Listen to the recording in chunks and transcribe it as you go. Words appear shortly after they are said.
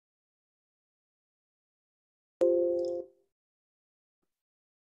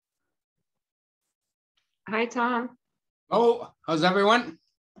Hi, Tom. Oh, how's everyone?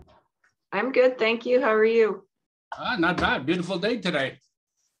 I'm good, thank you. How are you? Not bad. Beautiful day today.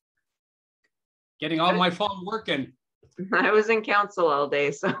 Getting all my fall work in. I was in council all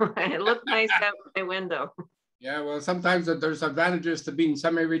day, so it looked nice out my window. Yeah, well, sometimes there's advantages to being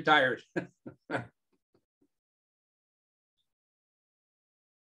semi-retired.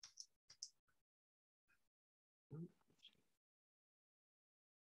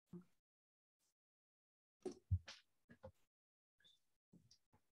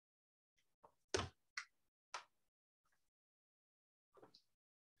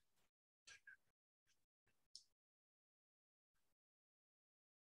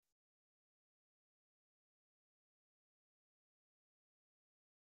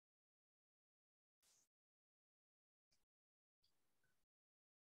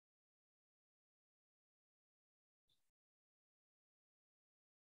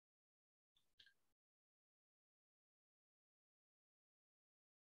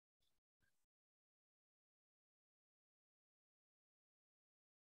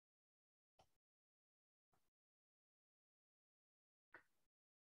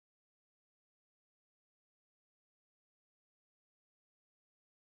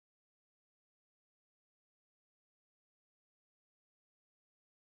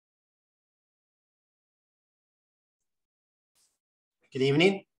 Good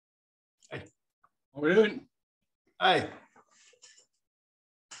evening. What are we doing? Hi.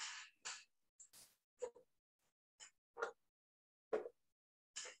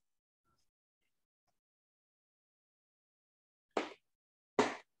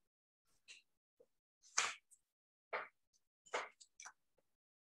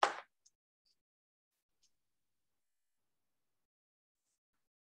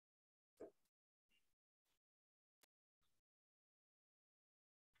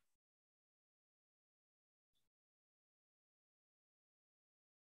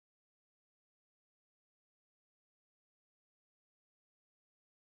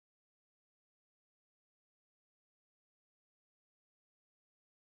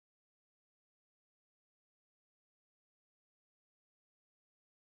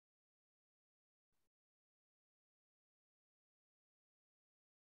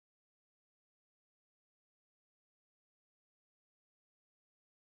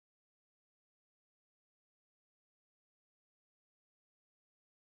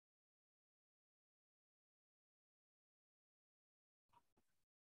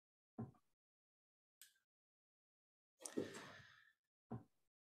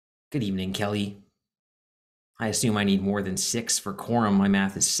 Good evening, Kelly. I assume I need more than 6 for quorum. My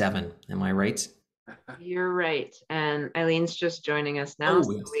math is 7. Am I right? You're right. And Eileen's just joining us now. Oh,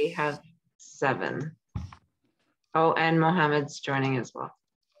 So yes. we have 7. Oh, and Mohammed's joining as well.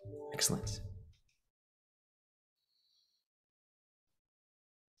 Excellent.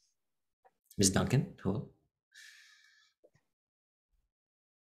 Ms. Duncan, hello.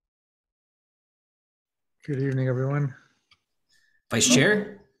 Good evening, everyone. Vice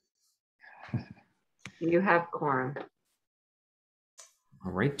Chair? You have quorum.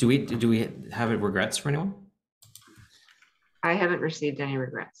 All right. Do we have regrets for anyone? I haven't received any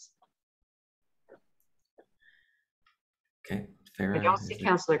regrets. Okay, fair. I don't see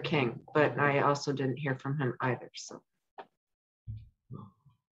Councillor King, but I also didn't hear from him either. So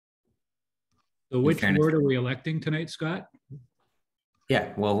which word are we electing tonight, Scott?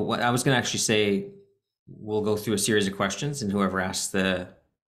 Yeah, well, what I was going to actually say, we'll go through a series of questions, and whoever asks the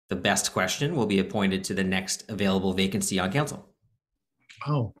best question will be appointed to the next available vacancy on council.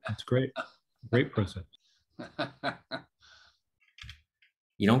 Oh, that's great. Great process.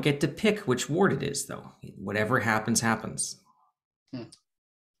 You don't get to pick which ward it is, though. Whatever happens, happens.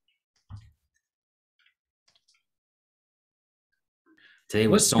 Today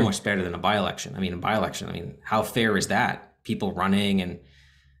was so much better than a by-election. I mean, how fair is that? People running and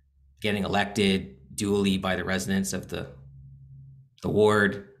getting elected duly by the residents of the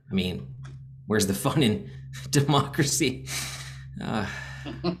ward. I mean, where's the fun in democracy?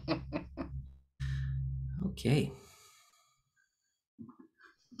 Okay.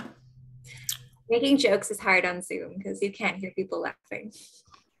 Making jokes is hard on Zoom because you can't hear people laughing.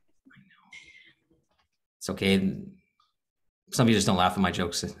 I know. It's okay. Some people just don't laugh at my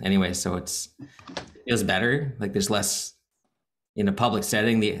jokes anyway, so it feels better. Like there's less in a public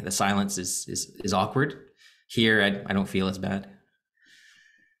setting. The silence is awkward. Here, I don't feel as bad.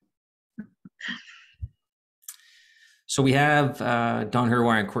 So we have Don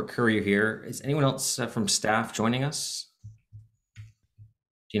Herwire and Court Courier here. Is anyone else from staff joining us? Do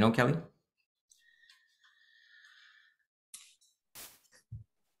you know, Kelly?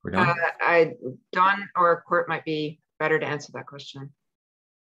 We're done? Don or Court might be better to answer that question.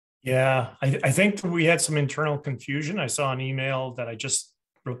 Yeah, I think we had some internal confusion. I saw an email that I just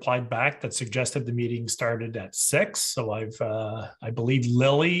replied back that suggested the meeting started at 6. So I believe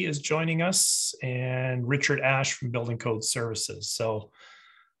Lily is joining us and Richard Ash from Building Code Services. So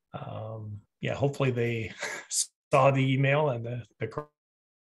yeah, hopefully they saw the email and the.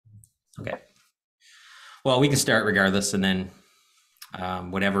 Okay. Well, we can start regardless, and then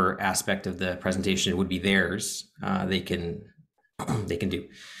whatever aspect of the presentation would be theirs, they can do.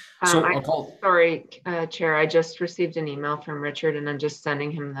 So I'll call. Sorry, Chair, I just received an email from Richard and I'm just sending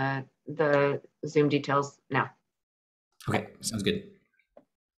him the Zoom details now. Okay, sounds good.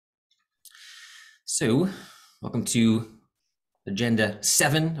 So welcome to Agenda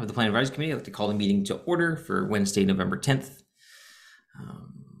 7 of the Plan Advisory Committee. I'd like to call the meeting to order for Wednesday, November 10th.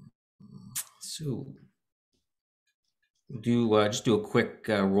 So we'll just do a quick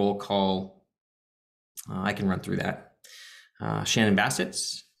roll call. I can run through that. Shannon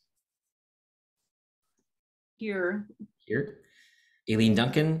Bassett's here. Aileen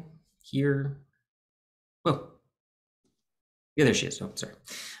Duncan here. Whoa. Yeah, there she is. Oh, sorry.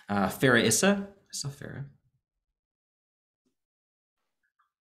 Farah Issa. I saw Farah.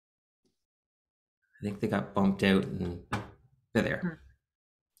 I think they got bumped out and they're there.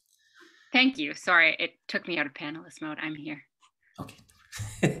 Thank you. Sorry, it took me out of panelist mode. I'm here.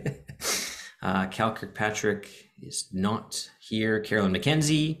 Okay. Cal Kirkpatrick is not here. Carolyn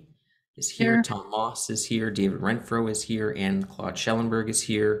McKenzie is here. Tom Moss is here. David Renfro is here. And Claude Schellenberg is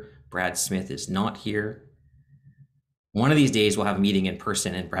here. Brad Smith is not here. One of these days we'll have a meeting in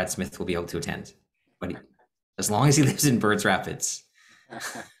person and Brad Smith will be able to attend. But as long as he lives in Birds Rapids,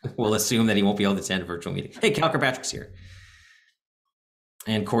 we'll assume that he won't be able to attend a virtual meeting. Hey, Cal Kirkpatrick's here.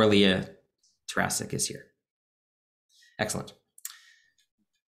 And Corleah Tarasic is here. Excellent.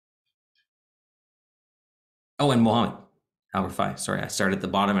 Oh, and Mohammed Al-Rafai. Sorry, I started at the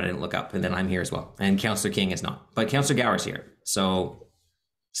bottom and I didn't look up, and then I'm here as well. And Councillor King is not, but Councillor Gower is here. So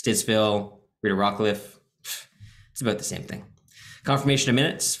Stittsville, Rita Rockcliffe, it's about the same thing. Confirmation of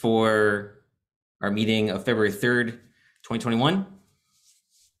minutes for our meeting of February 3rd, 2021.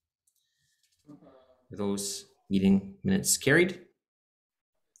 Are those meeting minutes carried?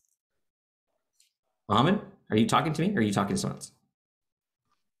 Mohammed, are you talking to me or are you talking to someone else?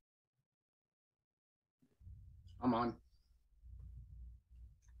 I'm on.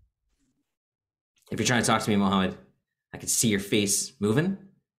 If you're trying to talk to me, Mohammed, I can see your face moving,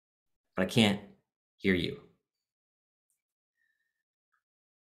 but I can't hear you.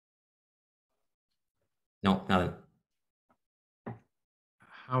 No, nothing.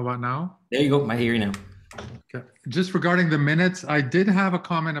 How about now? There you go. I hear you now. Okay. Just regarding the minutes, I did have a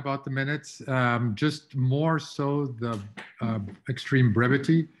comment about the minutes, just more so the extreme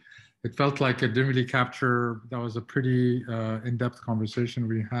brevity. It felt like it didn't really capture, that was a pretty in-depth conversation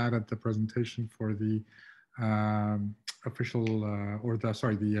we had at the presentation for the official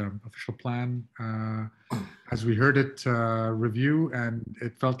official plan as we heard it review, and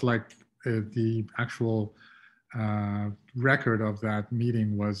it felt like the actual record of that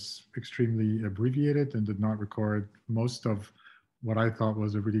meeting was extremely abbreviated and did not record most of what I thought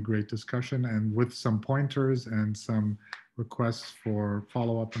was a really great discussion, and with some pointers and some requests for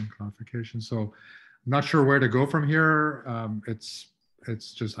follow-up and clarification. So I'm not sure where to go from here.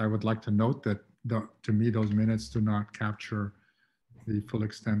 It's just, I would like to note that to me, those minutes do not capture the full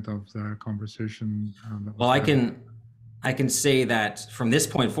extent of the conversation. Well, I can say that from this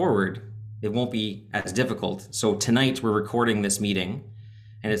point forward, it won't be as difficult. So tonight we're recording this meeting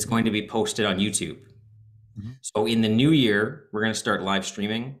and it's going to be posted on YouTube. Mm-hmm. So in the new year, we're going to start live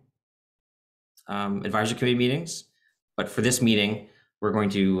streaming advisory committee meetings. But for this meeting, we're going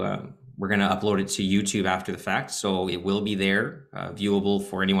to upload it to YouTube after the fact. So it will be there, viewable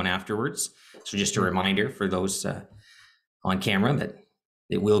for anyone afterwards. So just a reminder for those on camera that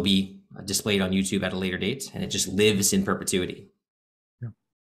it will be displayed on YouTube at a later date, and it just lives in perpetuity. Yeah.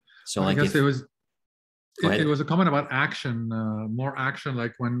 So I guess it was a comment about action, more action,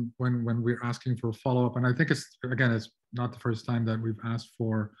 like when we're asking for follow-up. And I think it's not the first time that we've asked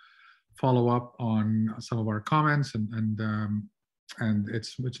for follow-up on some of our comments, and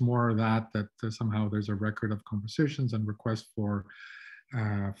it's more that somehow there's a record of conversations and requests for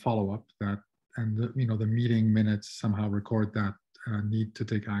follow-up and the meeting minutes somehow record that need to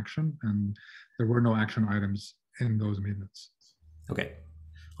take action, and there were no action items in those minutes. Okay,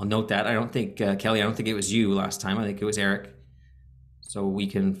 I'll note that. I don't think Kelly, I don't think it was you last time. I think it was Eric. So we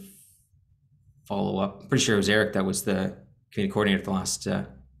can follow up. I'm pretty sure it was Eric that was the community coordinator at the last.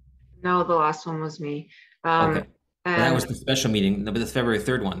 No, the last one was me. Okay. Well, that And was the special meeting, but the February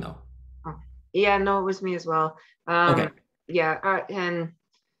 3rd one though. yeah, no, it was me as well. Okay. Yeah, and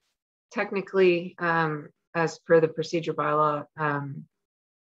technically, as per the procedure bylaw,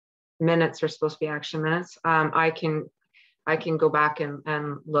 minutes are supposed to be action minutes. I can go back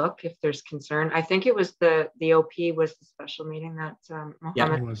and look if there's concern. I think it was the OP was the special meeting that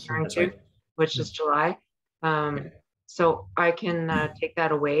Mohammed was referring That's to, right. which is July. So I can take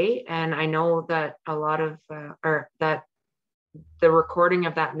that away, and I know that a lot of or that the recording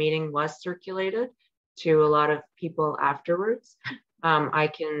of that meeting was circulated to a lot of people afterwards. I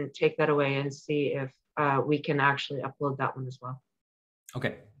can take that away and see if we can actually upload that one as well.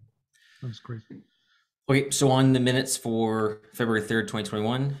 Okay. That's great. Okay, so on the minutes for February 3rd,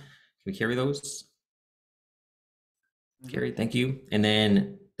 2021, can we carry those? Carried, thank you. And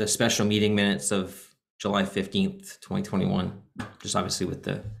then the special meeting minutes of July 15th, 2021, just obviously with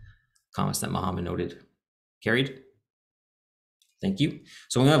the comments that Mohammed noted. Carried? Thank you.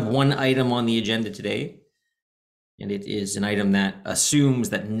 So we have one item on the agenda today, and it is an item that assumes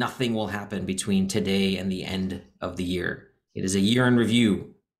that nothing will happen between today and the end of the year. It is a year in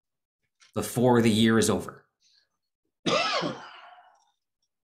review before the year is over.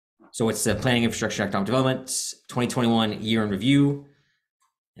 So it's the Planning, Infrastructure, Economic Development 2021 year in review.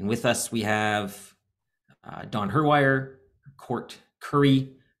 And with us, we have Don Herwire, Court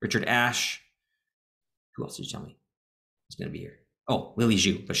Curry, Richard Ash. Who else did you tell me is going to be here? Oh, Lily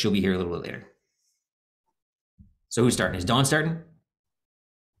Zhu, but she'll be here a little bit later. So who's starting? Is Don starting?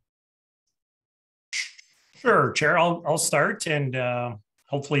 Sure, Chair. I'll start, and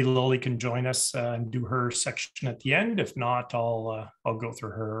hopefully Lily can join us and do her section at the end. If not, I'll go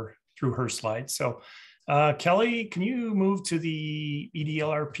through her slides. So, Kelly, can you move to the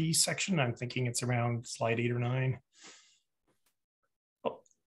EDLRP section? I'm thinking it's around slide 8 or 9. Oh.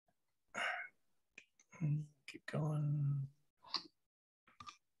 Keep going.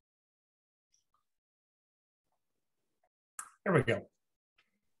 There we go.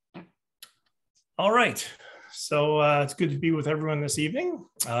 All right. So it's good to be with everyone this evening.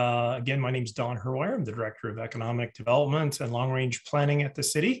 Again, my name is Don Herwire. I'm the Director of Economic Development and Long Range Planning at the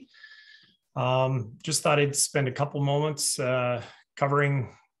city. Just thought I'd spend a couple moments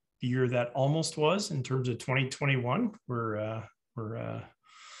covering the year that almost was in terms of 2021. We're I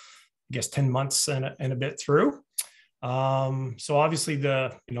guess 10 months and a bit through. So obviously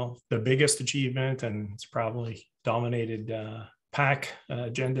the biggest achievement, and it's probably dominated PAC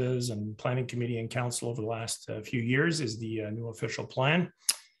agendas and planning committee and council over the last few years, is the new official plan.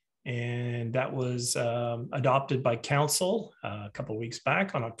 And that was adopted by council a couple of weeks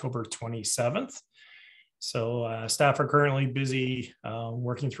back on October 27th. So staff are currently busy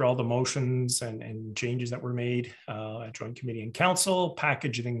working through all the motions and changes that were made at joint committee and council,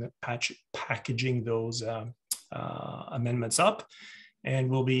 packaging those amendments up, and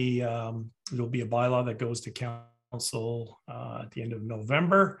there'll be a bylaw that goes to council at the end of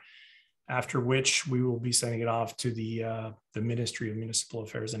November, after which we will be sending it off to the Ministry of Municipal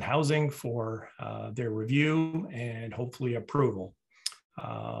Affairs and Housing for their review and hopefully approval.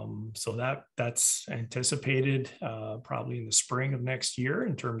 So that's anticipated probably in the spring of next year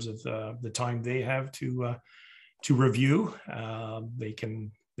in terms of the time they have to review. They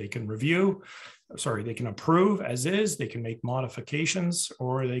can approve as is, they can make modifications,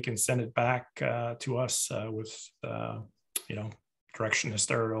 or they can send it back to us with direction to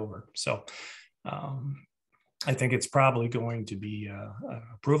start over. So I think it's probably going to be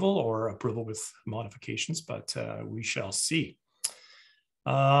approval or approval with modifications, but we shall see.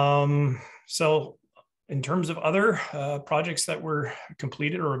 So in terms of other projects that were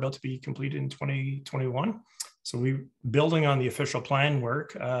completed or about to be completed in 2021, so building on the official plan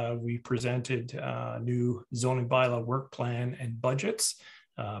work, we presented new zoning bylaw work plan and budgets,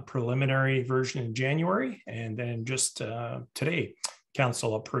 preliminary version in January, and then just today,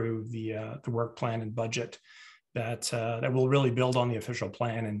 council approved the work plan and budget that will really build on the official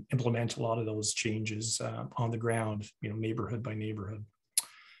plan and implement a lot of those changes on the ground, neighborhood by neighborhood.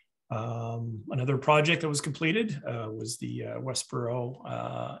 Another project that was completed was the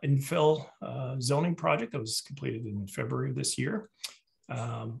Westboro infill zoning project that was completed in February of this year.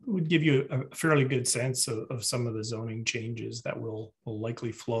 It would give you a fairly good sense of some of the zoning changes that will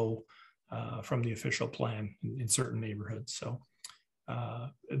likely flow from the official plan in certain neighborhoods. So a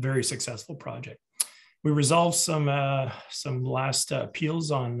very successful project. We resolved some last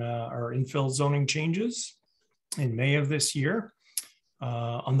appeals on our infill zoning changes in May of this year.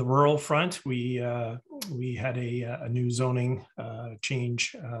 On the rural front, we had a new zoning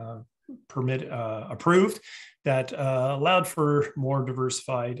change approved that allowed for more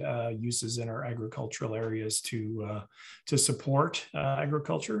diversified uses in our agricultural areas to support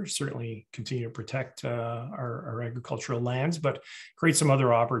agriculture. Certainly continue to protect our agricultural lands, but create some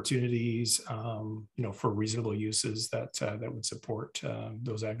other opportunities, for reasonable uses that would support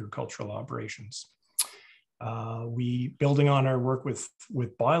those agricultural operations. We, building on our work with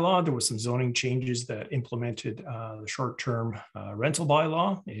bylaw, there was some zoning changes that implemented the short-term rental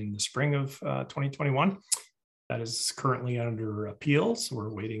bylaw in the spring of 2021. That is currently under appeal, so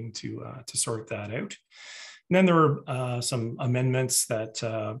we're waiting to sort that out. And then there were some amendments that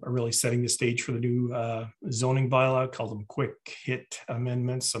are really setting the stage for the new zoning bylaw, called them quick hit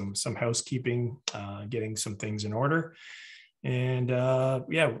amendments, some housekeeping, getting some things in order. And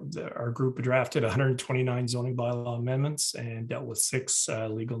our group drafted 129 zoning bylaw amendments and dealt with 6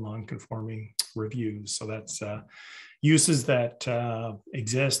 legal non-conforming reviews. So that's uses that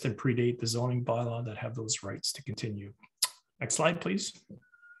exist and predate the zoning bylaw that have those rights to continue. Next slide, please.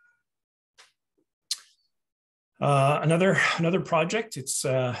 Another project, it's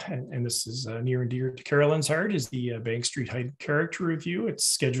and this is near and dear to Carolyn's heart, is the Bank Street Height Character Review. It's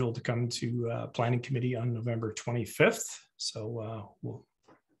scheduled to come to Planning Committee on November 25th. So we'll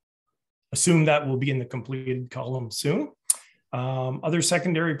assume that will be in the completed column soon. Other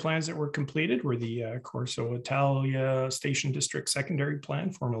secondary plans that were completed were the Corso Italia Station District Secondary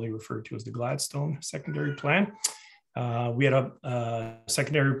Plan, formerly referred to as the Gladstone Secondary Plan. We had a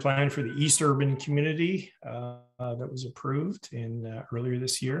secondary plan for the East Urban Community that was approved in earlier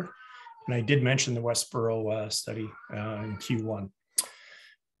this year. And I did mention the Westboro study in Q1.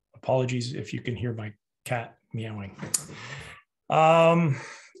 Apologies if you can hear my cat meowing.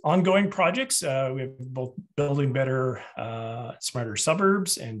 Ongoing projects, we have both building better, smarter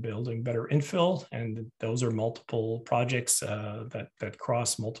suburbs and building better infill. And those are multiple projects that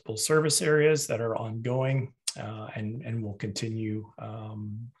cross multiple service areas that are ongoing and will continue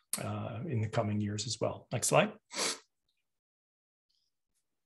in the coming years as well. Next slide.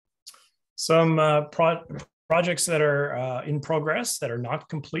 Some projects that are in progress that are not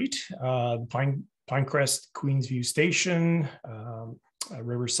complete. Pinecrest Queensview Station,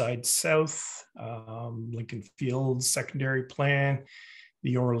 Riverside South, Lincoln Fields Secondary Plan,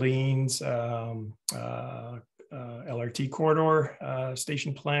 the Orleans LRT Corridor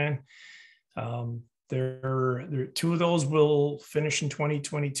Station Plan. There 2 of those will finish in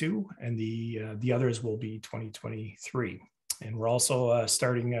 2022, and the others will be 2023. And we're also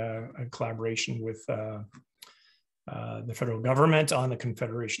starting a collaboration with the federal government on the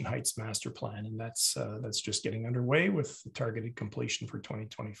Confederation Heights Master Plan, and that's just getting underway with the targeted completion for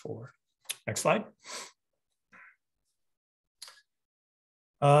 2024. Next slide.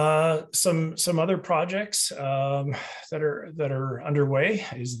 Some other projects that are underway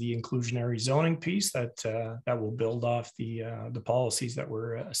is the inclusionary zoning piece that will build off the policies that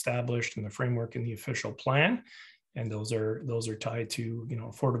were established in the framework in the official plan. And those are tied to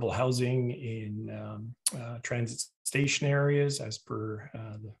affordable housing in transit station areas as per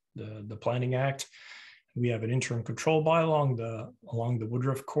the Planning Act. We have an interim control bylaw along the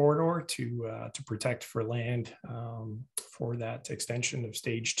Woodruff corridor to protect for land for that extension of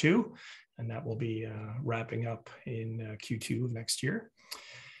stage 2, and that will be wrapping up in Q2 of next year.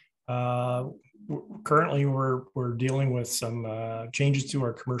 Currently, we're dealing with some changes to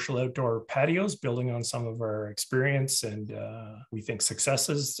our commercial outdoor patios, building on some of our experience and we think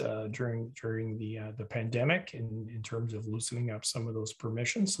successes during the pandemic in terms of loosening up some of those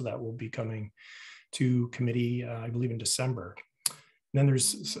permissions. So that will be coming to committee, I believe, in December. And then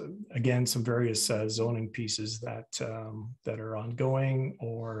there's again some various zoning pieces that are ongoing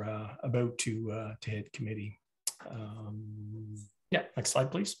or about to hit committee. Yeah, next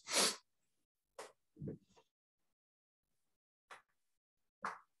slide, please.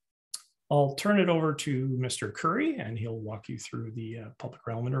 I'll turn it over to Mr. Curry, and he'll walk you through the public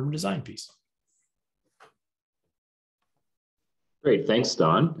realm and urban design piece. Great, thanks,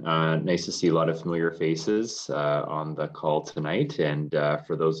 Don. Nice to see a lot of familiar faces on the call tonight. And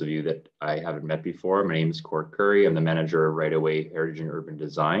for those of you that I haven't met before, my name is Court Curry. I'm the manager of right-of-way heritage and urban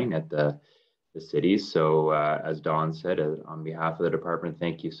design at the city. So as Don said, on behalf of the department,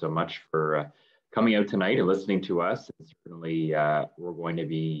 thank you so much for coming out tonight and listening to us. And certainly, we're going to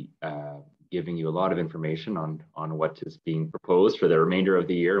be giving you a lot of information on what is being proposed for the remainder of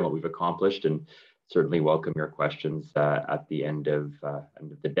the year and what we've accomplished, and certainly welcome your questions at the end of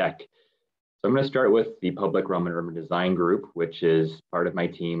the deck. So I'm going to start with the Public Realm and Urban Design Group, which is part of my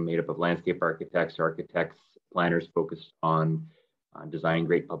team made up of landscape architects, planners focused on designing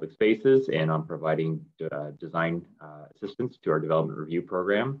great public spaces and on providing design assistance to our development review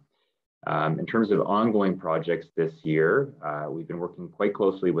program. In terms of ongoing projects this year, we've been working quite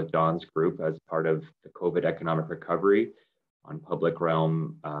closely with Don's group as part of the COVID economic recovery on public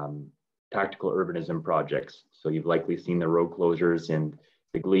realm tactical urbanism projects. So you've likely seen the road closures in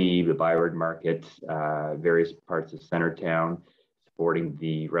the Glebe, the Byward Market, various parts of Centertown, supporting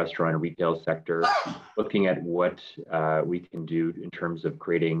the restaurant and retail sector, looking at what we can do in terms of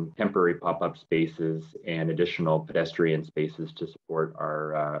creating temporary pop-up spaces and additional pedestrian spaces to support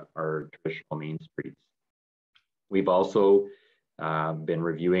our traditional main streets. We've also been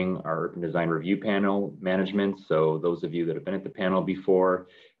reviewing our urban design review panel management. So those of you that have been at the panel before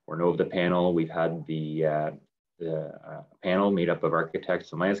or know of the panel, we've had the panel made up of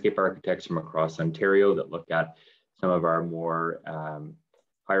architects and landscape architects from across Ontario that look at some of our more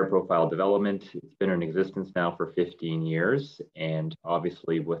higher profile development. It's been in existence now for 15 years. And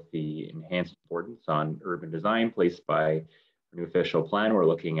obviously with the enhanced importance on urban design placed by our new official plan, we're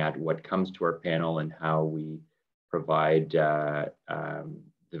looking at what comes to our panel and how we provide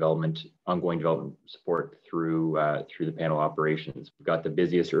ongoing development support through the panel operations. We've got the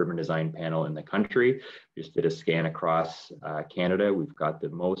busiest urban design panel in the country. We just did a scan across Canada. We've got the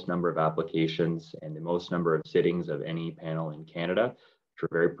most number of applications and the most number of sittings of any panel in Canada, which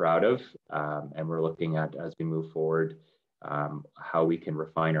we're very proud of. And we're looking at, as we move forward, how we can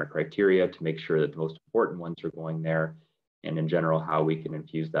refine our criteria to make sure that the most important ones are going there, and in general, how we can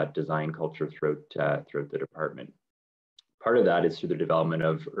infuse that design culture throughout the department. Part of that is through the development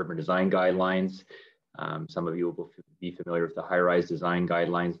of urban design guidelines. Some of you will be familiar with the high-rise design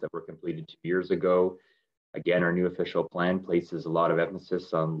guidelines that were completed 2 years ago. Again, our new official plan places a lot of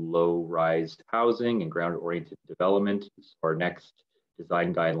emphasis on low-rise housing and ground-oriented development. So our next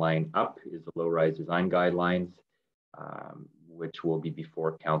design guideline up is the low-rise design guidelines, which will be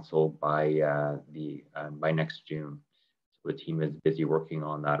before council by next June. The team is busy working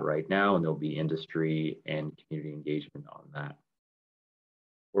on that right now, and there'll be industry and community engagement on that.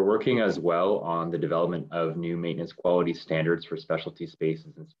 We're working as well on the development of new maintenance quality standards for specialty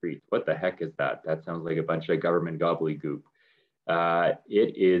spaces and streets. What the heck is that? That sounds like a bunch of government gobbledygook.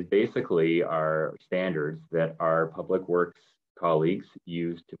 It is basically our standards that our public works colleagues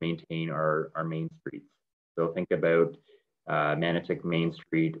use to maintain our main streets. So think about Manotick Main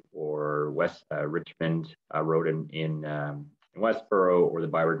Street or West Richmond Road in Westboro, or the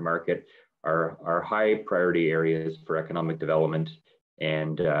Byward Market are high priority areas for economic development,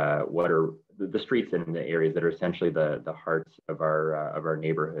 and what are the streets in the areas that are essentially the hearts of our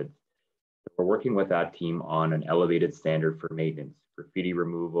neighborhoods. We're working with that team on an elevated standard for maintenance, graffiti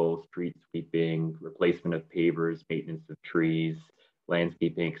removal, street sweeping, replacement of pavers, maintenance of trees,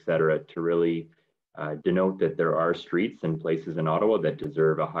 landscaping, etc., to really denote that there are streets and places in Ottawa that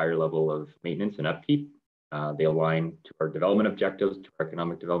deserve a higher level of maintenance and upkeep. They align to our development objectives, to our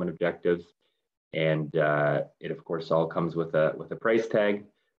economic development objectives, and it of course all comes with a price tag.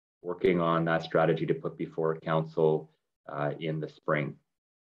 Working on that strategy to put before council in the spring.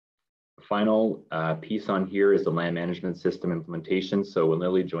 The final piece on here is the land management system implementation. So when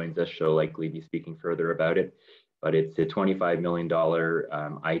Lily joins us, she'll likely be speaking further about it. But it's a $25 million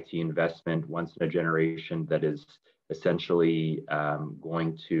IT investment, once in a generation, that is essentially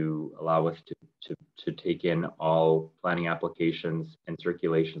going to allow us to take in all planning applications and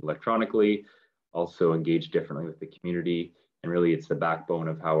circulations electronically, also engage differently with the community. And really, it's the backbone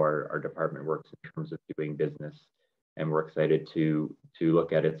of how our department works in terms of doing business. And we're excited to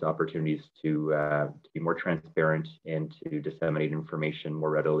look at its opportunities to be more transparent and to disseminate information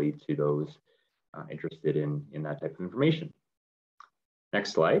more readily to those interested in that type of information.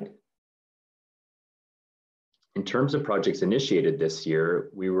 Next slide. In terms of projects initiated this year,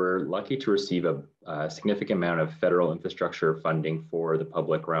 we were lucky to receive a significant amount of federal infrastructure funding for the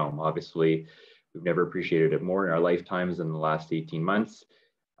public realm. Obviously, we've never appreciated it more in our lifetimes than the last 18 months.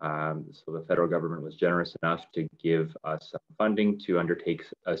 So the federal government was generous enough to give us funding to undertake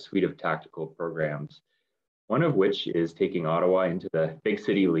a suite of tactical programs. One of which is taking Ottawa into the big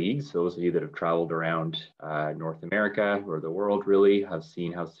city leagues. Those of you that have traveled around North America or the world really have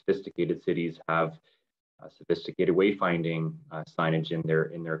seen how sophisticated cities have sophisticated wayfinding signage in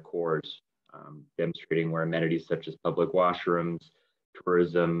their cores, demonstrating where amenities such as public washrooms,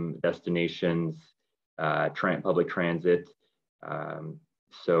 tourism destinations, public transit.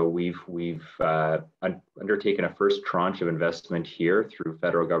 So we've undertaken a first tranche of investment here through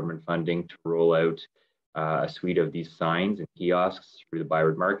federal government funding to roll out a suite of these signs and kiosks through the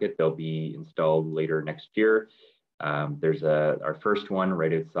Byward Market. They'll be installed later next year. There's our first one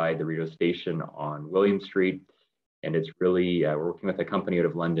right outside the Rideau Station on William Street, and it's really we're working with a company out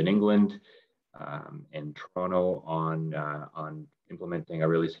of London, England, and Toronto on implementing a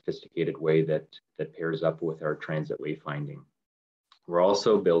really sophisticated way that pairs up with our transit wayfinding. We're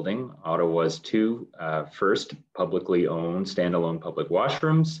also building Ottawa's first publicly owned standalone public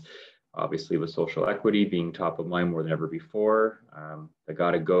washrooms, obviously with social equity being top of mind more than ever before. The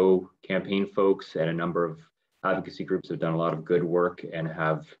Gotta Go campaign folks and a number of advocacy groups have done a lot of good work and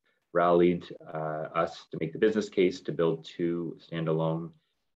have rallied us to make the business case to build 2 standalone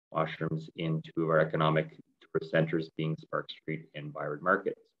washrooms in 2 of our economic tourist centers, being Spark Street and Byward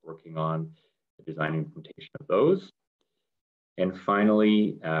Market, working on the design and implementation of those. And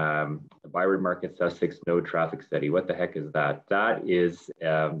finally, the Byward Market Sussex No Traffic Study. What the heck is that? That is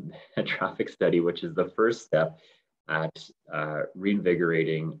a traffic study, which is the first step at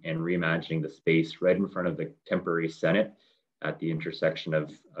reinvigorating and reimagining the space right in front of the temporary Senate at the intersection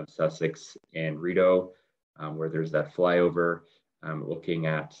of Sussex and Rideau, where there's that flyover. Looking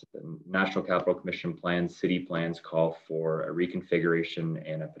at the National Capital Commission plans, city plans call for a reconfiguration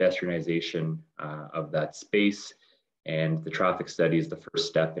and a pedestrianization of that space. And the traffic study is the first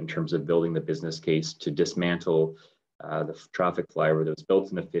step in terms of building the business case to dismantle the traffic flyover that was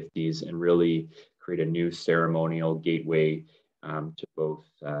built in the 50s and really create a new ceremonial gateway to both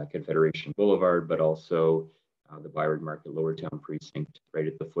Confederation Boulevard, but also the Byward Market Lowertown precinct, right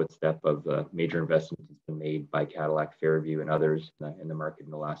at the footstep of the major investment that's been made by Cadillac Fairview and others in the market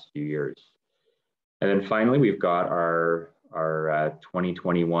in the last few years. And then finally, we've got our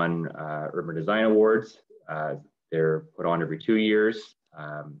 2021 Urban Design Awards. They're put on every 2 years,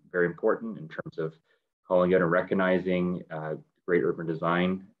 very important in terms of calling out and recognizing great urban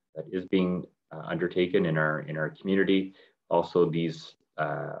design that is being undertaken in our community. Also, these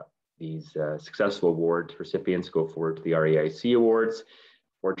successful awards recipients go forward to the REIC Awards.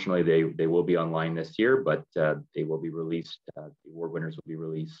 Fortunately, they will be online this year, but they will be released, the award winners will be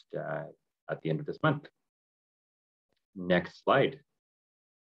released at the end of this month. Next slide.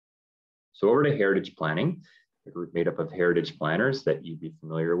 So over to heritage planning, a group made up of heritage planners that you'd be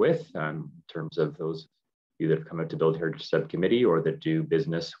familiar with in terms of those of you that have come out to Build Heritage Subcommittee or that do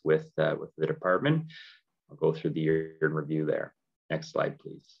business with the department. I'll go through the year in review there. Next slide,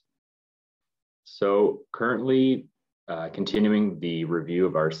 please. So currently continuing the review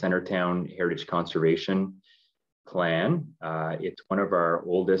of our Centertown Heritage Conservation Plan. It's one of our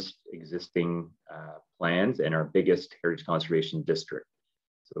oldest existing plans and our biggest heritage conservation district.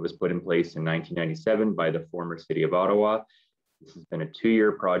 So it was put in place in 1997 by the former city of Ottawa. This has been a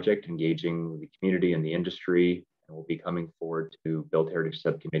 2-year project engaging the community and the industry, and will be coming forward to Build Heritage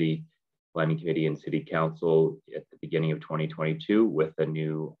Subcommittee, Planning Committee, and City Council at the beginning of 2022 with a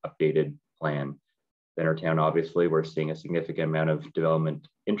new updated plan. Centertown, obviously, we're seeing a significant amount of development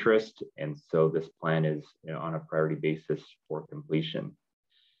interest, and so this plan is on a priority basis for completion.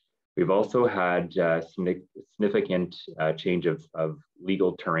 We've also had significant change of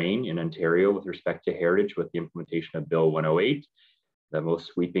legal terrain in Ontario with respect to heritage with the implementation of Bill 108, the most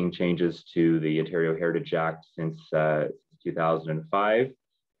sweeping changes to the Ontario Heritage Act since 2005.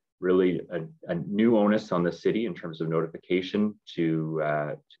 Really a new onus on the city in terms of notification to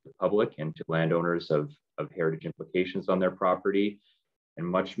the public and to landowners of heritage implications on their property, and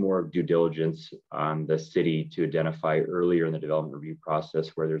much more due diligence on the city to identify earlier in the development review process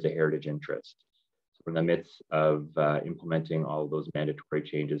where there's a heritage interest. So we're in the midst of implementing all of those mandatory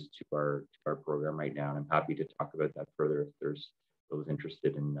changes to our program right now, and I'm happy to talk about that further if there's those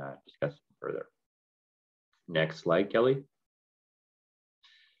interested in discussing further. Next slide, Kelly.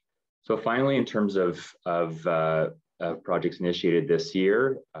 So finally, in terms of projects initiated this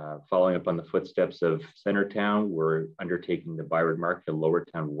year, following up on the footsteps of Centertown, we're undertaking the Byward Market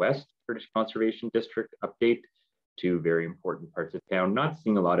Lowertown West Heritage Conservation District update to very important parts of town. Not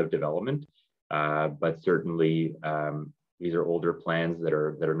seeing a lot of development, but certainly these are older plans that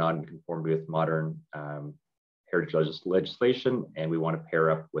are not in conformity with modern heritage legislation, and we want to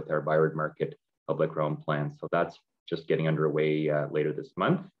pair up with our Byward Market public realm plan. So that's just getting underway later this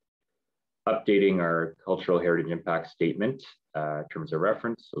month. Updating our cultural heritage impact statement in terms of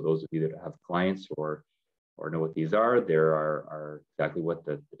reference. So those of you that have clients or know what these are, there are exactly what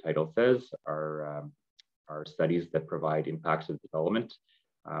the title says, are studies that provide impacts of development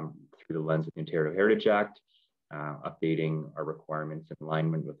through the lens of the Ontario Heritage Act, updating our requirements in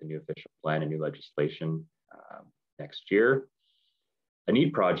alignment with the new official plan and new legislation next year. A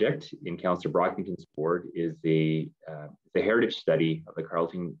neat project in Councillor Brockington's board is the heritage study of the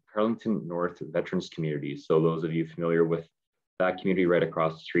Carlington North Veterans Community. So those of you familiar with that community right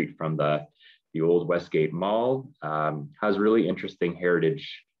across the street from the old Westgate Mall has really interesting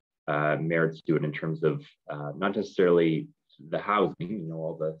heritage merits to it in terms of not necessarily the housing,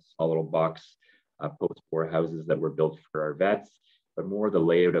 all the small little box post-war houses that were built for our vets, but more the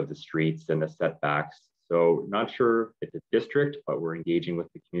layout of the streets and the setbacks. So not sure if it's a district, but we're engaging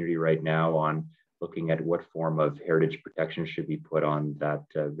with the community right now on looking at what form of heritage protection should be put on that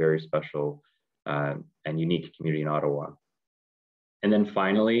very special and unique community in Ottawa. And then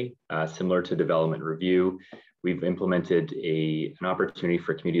finally, similar to development review, we've implemented an opportunity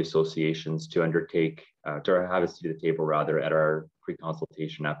for community associations to undertake, to have a seat at the table rather at our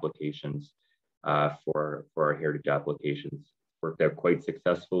pre-consultation applications for our heritage applications. Worked out quite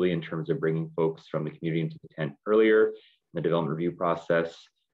successfully in terms of bringing folks from the community into the tent earlier in the development review process.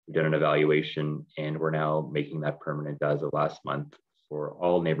 We've done an evaluation and we're now making that permanent as of last month for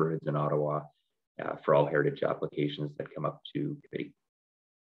all neighborhoods in Ottawa for all heritage applications that come up to committee.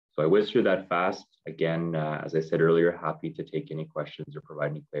 So I whizzed through that fast. Again, as I said earlier, happy to take any questions or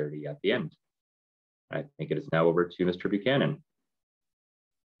provide any clarity at the end. I think it is now over to Mr. Buchanan.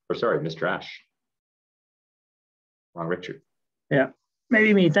 Or sorry, Mr. Ash. Wrong Richard. Yeah,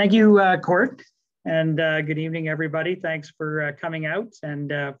 maybe me. Thank you, Court. And good evening, everybody. Thanks for coming out. And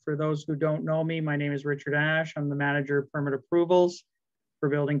for those who don't know me, my name is Richard Ash. I'm the manager of permit approvals for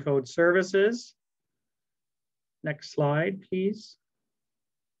Building Code Services. Next slide, please.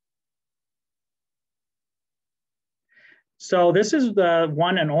 So this is the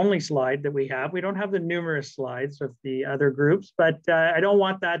one and only slide that we have. We don't have the numerous slides of the other groups, but I don't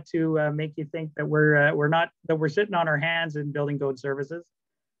want that to make you think that we're sitting on our hands in Building Code Services.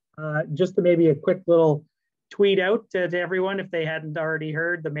 Just to maybe a quick little tweet out to everyone, if they hadn't already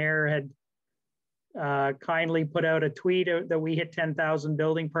heard, the mayor had kindly put out a tweet that we hit 10,000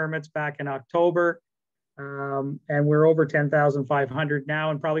 building permits back in October. And we're over 10,500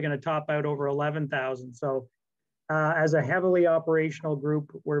 now and probably going to top out over 11,000. So as a heavily operational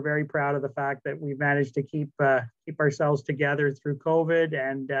group, we're very proud of the fact that we've managed to keep ourselves together through COVID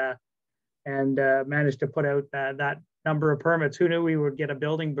and managed to put out that number of permits. Who knew we would get a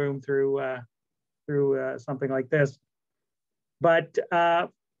building boom through something like this? But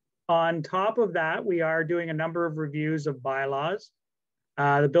on top of that, we are doing a number of reviews of bylaws.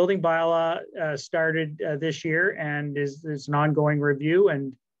 The building bylaw started this year and is an ongoing review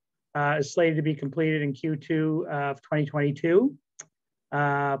and is slated to be completed in Q2 of 2022.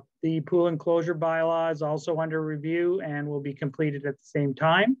 The pool enclosure bylaw is also under review and will be completed at the same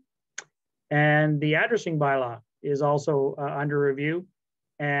time. And the addressing bylaw is also under review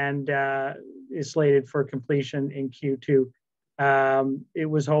and is slated for completion in Q2. It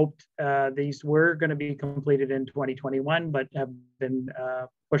was hoped these were going to be completed in 2021, but have been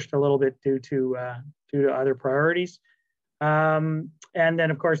pushed a little bit due to other priorities. And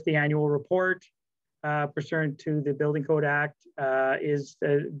then, of course, the annual report pursuant to the Building Code Act is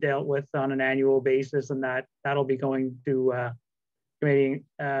dealt with on an annual basis, and that'll be going to committee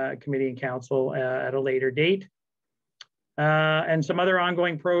and council at a later date. And some other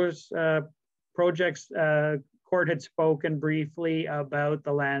ongoing projects. Court had spoken briefly about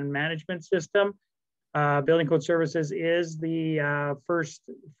the land management system. Building Code Services is the first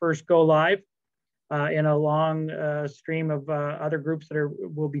go live in a long stream of other groups that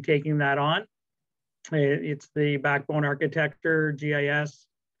will be taking that on. It's the backbone architecture GIS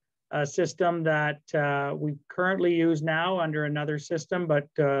system that we currently use now under another system, but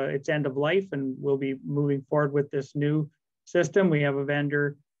it's end of life and we'll be moving forward with this new system. We have a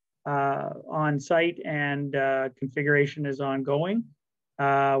vendor on site and configuration is ongoing.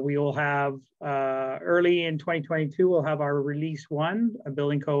 We will have early in 2022, we'll have our release 1.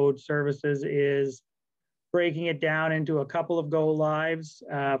 Building Code Services is breaking it down into a couple of go lives.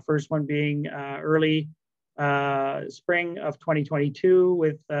 First one being early spring of 2022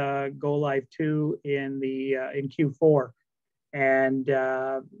 with go live 2 in Q4. And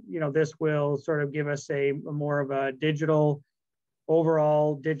this will sort of give us a more of a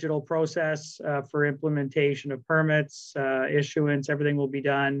overall digital process for implementation of permits, issuance. Everything will be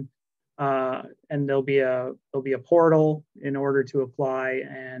done, and there'll be a portal in order to apply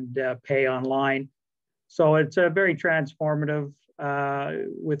and pay online. So it's a very transformative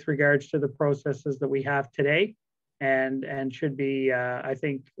with regards to the processes that we have today, and should be, I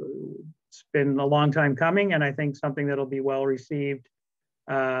think, it's been a long time coming, and I think something that'll be well received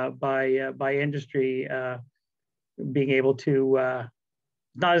by industry. Being able to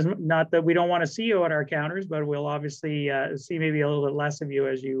not that we don't want to see you at our counters, but we'll obviously see maybe a little bit less of you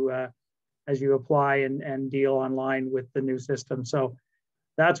as you apply and deal online with the new system. So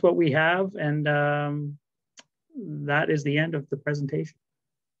that's what we have, and that is the end of the presentation.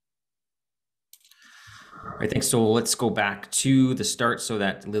 All right, thanks. So let's go back to the start so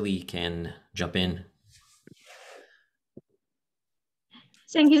that Lily can jump in.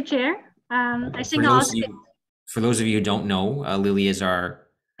 Thank you, Chair. I think I'll For those of you who don't know, Lily is our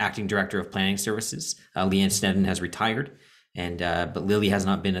acting director of planning services. Leanne Sneddon has retired, and but Lily has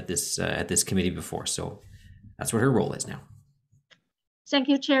not been at this committee before, so that's what her role is now. Thank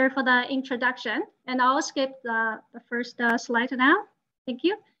you, Chair, for the introduction. And I'll skip the first slide now. Thank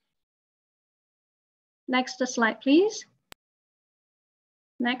you. Next slide, please.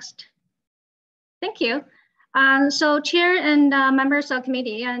 Next. Thank you. So Chair and members of the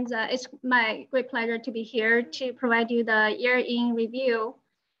committee, and it's my great pleasure to be here to provide you the year-in review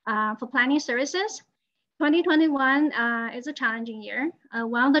for planning services. 2021 is a challenging year.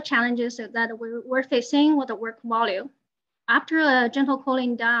 One of the challenges that we're facing with the work volume. After a gentle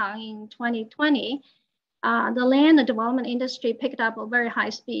cooling down in 2020, the land development industry picked up a very high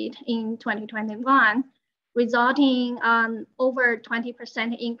speed in 2021, resulting in over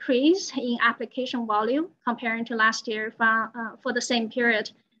 20% increase in application volume comparing to last year for the same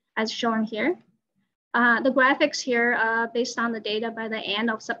period as shown here. The graphics here are based on the data by the end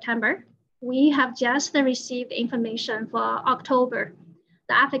of September. We have just received information for October.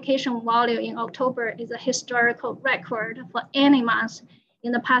 The application volume in October is a historical record for any month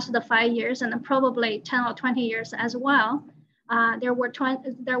in the past 5 years and probably 10 or 20 years as well. There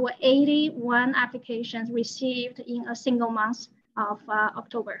were 81 applications received in a single month of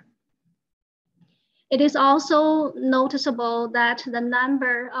October. It is also noticeable that the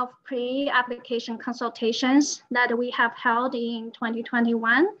number of pre-application consultations that we have held in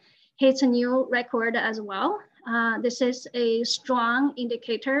 2021 hits a new record as well. This is a strong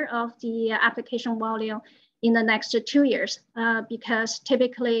indicator of the application volume in the next 2 years because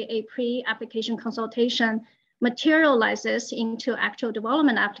typically a pre-application consultation materializes into actual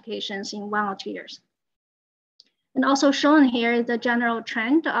development applications in 1 or 2 years. And also shown here is the general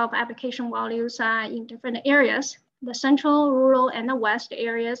trend of application volumes in different areas. The central, rural, and the west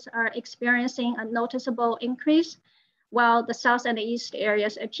areas are experiencing a noticeable increase, while the south and the east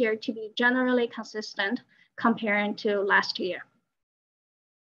areas appear to be generally consistent comparing to last year.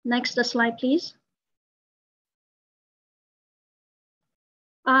 Next slide, please.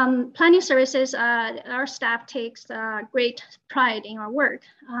 Planning services, our staff takes great pride in our work.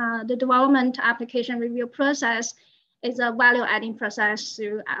 The development application review process is a value-adding process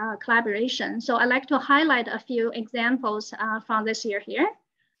through collaboration. So I'd like to highlight a few examples from this year here.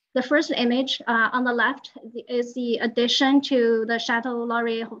 The first image on the left is the addition to the Chateau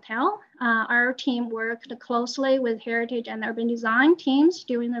Laurier Hotel. Our team worked closely with Heritage and Urban Design teams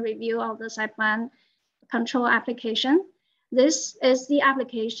during the review of the site plan control application. This is the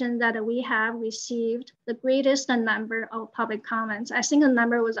application that we have received the greatest number of public comments. I think the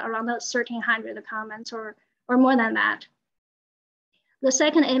number was around 1,300 comments or more than that. The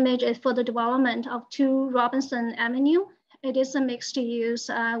second image is for the development of 2 Robinson Avenue. It is a mixed use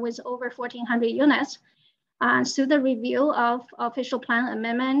with over 1,400 units. Through the review of official plan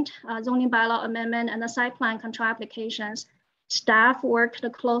amendment, zoning bylaw amendment, and the site plan control applications, staff worked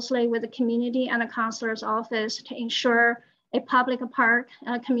closely with the community and the councilor's office to ensure a public park,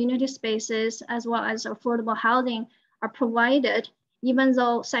 community spaces, as well as affordable housing are provided, even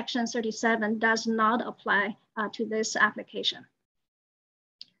though Section 37 does not apply to this application.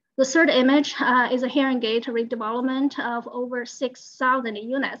 The third image is a Heron Gate redevelopment of over 6,000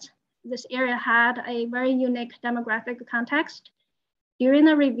 units. This area had a very unique demographic context. During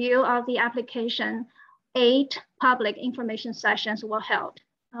the review of the application, 8 public information sessions were held.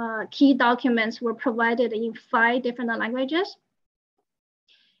 Key documents were provided in 5 different languages.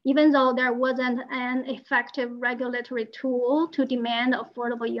 Even though there wasn't an effective regulatory tool to demand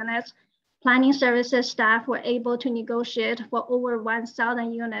affordable units, planning services staff were able to negotiate for over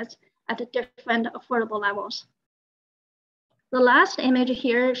 1,000 units at different affordable levels. The last image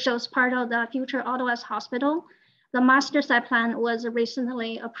here shows part of the future Ottawa's hospital. The master site plan was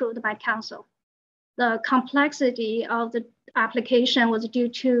recently approved by council. The complexity of the application was due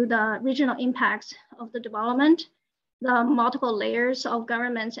to the regional impacts of the development, the multiple layers of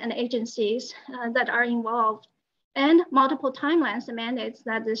governments and agencies that are involved, and multiple timelines and mandates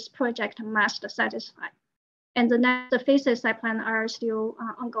that this project must satisfy. And the next phases site plan are still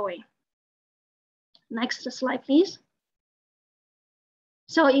ongoing. Next slide, please.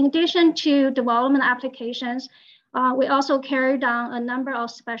 So in addition to development applications, we also carried on a number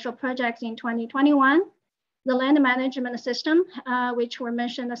of special projects in 2021. The land management system, which were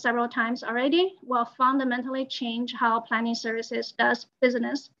mentioned several times already, will fundamentally change how planning services does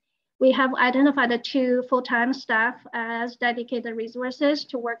business. We have identified 2 full-time staff as dedicated resources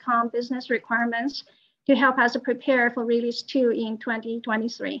to work on business requirements to help us prepare for release 2 in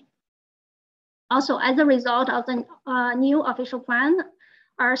 2023. Also, as a result of the new official plan,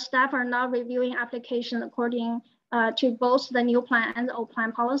 our staff are now reviewing applications according to both the new plan and the old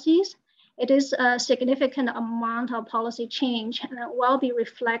plan policies. It is a significant amount of policy change and it will be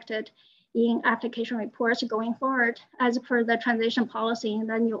reflected in application reports going forward as per the transition policy in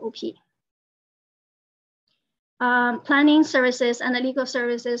the new OP. Planning services and the legal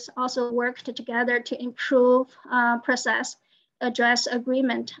services also worked together to improve process, address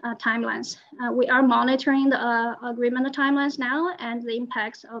agreement timelines. We are monitoring the agreement timelines now and the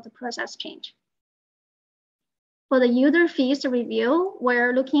impacts of the process change. For the user fees review,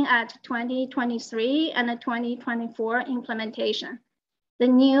 we're looking at 2023 and the 2024 implementation. The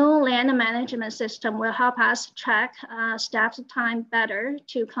new land management system will help us track staff's time better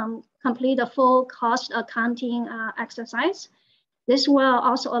to complete the full cost accounting exercise. This will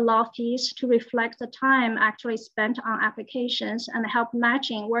also allow fees to reflect the time actually spent on applications and help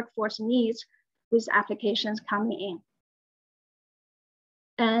matching workforce needs with applications coming in.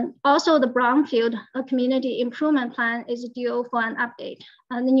 And also the Brownfield Community Improvement Plan is due for an update.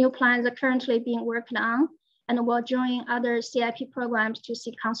 And the new plans are currently being worked on and will join other CIP programs to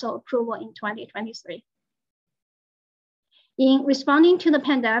seek council approval in 2023. In responding to the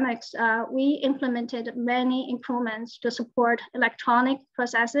pandemics, we implemented many improvements to support electronic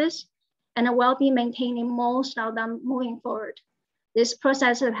processes and will be maintaining most of them moving forward. These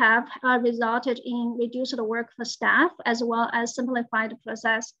processes have resulted in reduced work for staff as well as simplified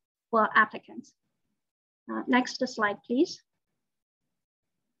process for applicants. Next slide, please.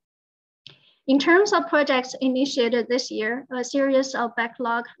 In terms of projects initiated this year, a series of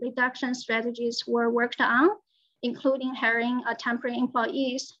backlog reduction strategies were worked on, including hiring temporary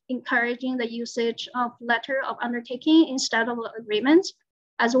employees, encouraging the usage of letter of undertaking instead of agreements,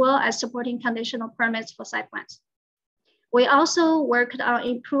 as well as supporting conditional permits for site plans. We also worked on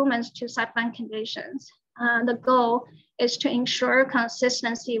improvements to site plan conditions. The goal is to ensure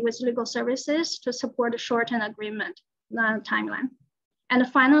consistency with legal services to support a shortened agreement timeline. And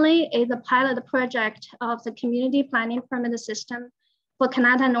finally, is a pilot project of the community planning permit system for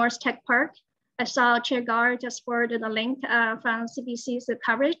Kanata North Tech Park. I saw Chair Gar just forwarded a link from CBC's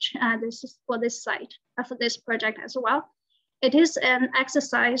coverage. This is for this site, for this project as well. It is an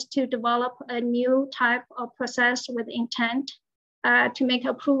exercise to develop a new type of process with intent to make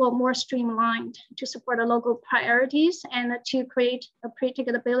approval more streamlined, to support the local priorities and to create a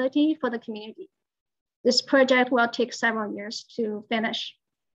predictability for the community. This project will take several years to finish.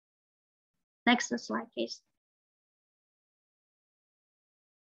 Next slide, please.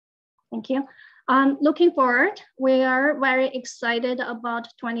 Thank you. Looking forward, we are very excited about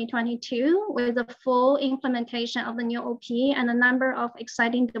 2022 with the full implementation of the new OP and a number of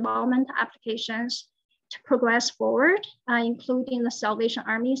exciting development applications to progress forward, including the Salvation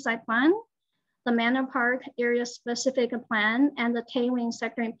Army site plan, the Manor Park area specific plan, and the tailing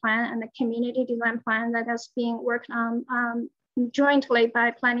sectoring plan and the community design plan that is being worked on jointly by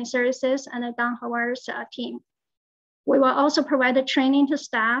planning services and the Don Howard's team. We will also provide a training to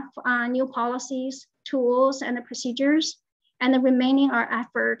staff on new policies, tools, and the procedures, and the remaining our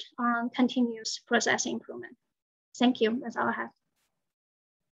effort on continuous process improvement. Thank you, that's all I have.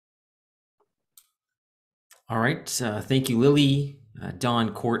 All right, thank you, Lily,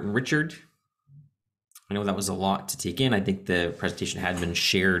 Don, Court, and Richard. I know that was a lot to take in. I think the presentation had been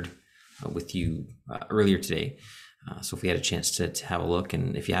shared with you earlier today. So if we had a chance to have a look,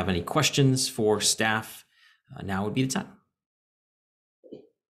 and if you have any questions for staff, now would be the time.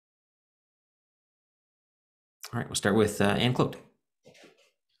 All right, we'll start with Anne Clote.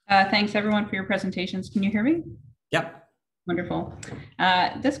 Thanks everyone for your presentations. Can you hear me? Yep. Wonderful.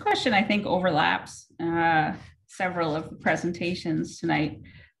 This question I think overlaps several of the presentations tonight.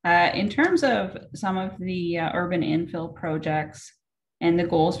 In terms of some of the urban infill projects and the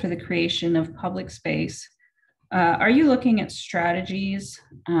goals for the creation of public space, are you looking at strategies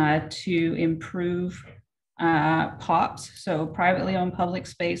to improve POPs, so privately owned public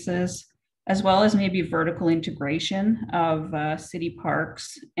spaces, as well as maybe vertical integration of city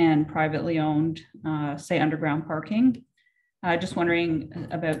parks and privately owned, say, underground parking? Just wondering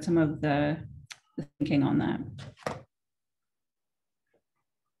about some of the thinking on that.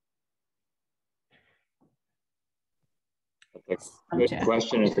 Good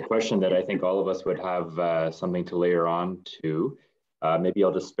question. It's a question that I think all of us would have something to layer on to. Maybe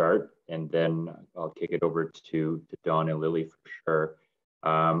I'll just start and then I'll kick it over to Don and Lily for sure.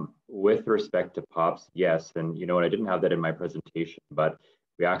 With respect to POPs, yes, and you know what, I didn't have that in my presentation, but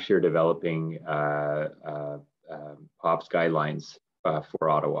we actually are developing POPs guidelines for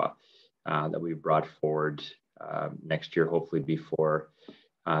Ottawa that we brought forward next year, hopefully before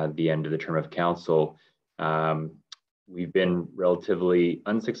the end of the term of council. we've been relatively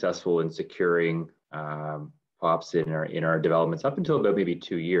unsuccessful in securing POPs in our developments up until about maybe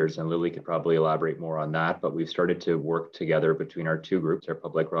 2 years, and Lily could probably elaborate more on that, but we've started to work together between our two groups, our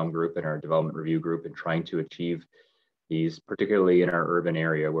public realm group and our development review group, in trying to achieve these, particularly in our urban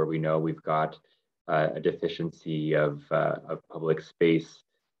area where we know we've got a deficiency of public space.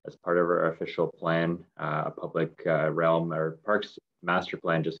 As part of our official plan, a public realm or parks master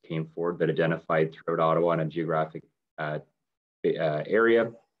plan just came forward that identified throughout Ottawa in a geographic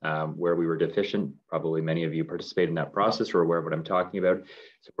area where we were deficient. Probably many of you participated in that process or aware of what I'm talking about.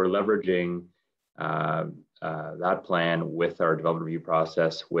 So we're leveraging that plan with our development review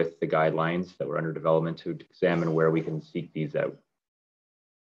process, with the guidelines that were under development, to examine where we can seek these out.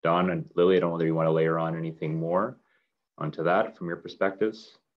 Don and Lily, I don't know whether you want to layer on anything more onto that from your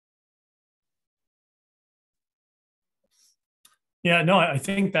perspectives. Yeah, no, I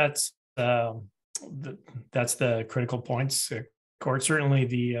think that's the critical points. Court, certainly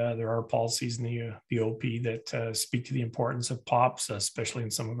there are policies in the OP that speak to the importance of POPs, especially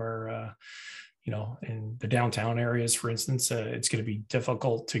in some of our, in the downtown areas, for instance. It's going to be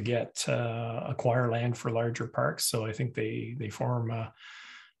difficult to acquire land for larger parks. So I think they form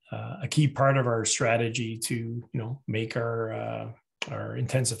a key part of our strategy to, make our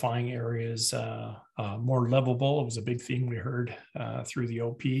intensifying areas more livable. It was a big theme we heard through the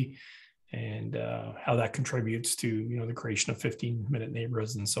OP, and how that contributes to the creation of 15-minute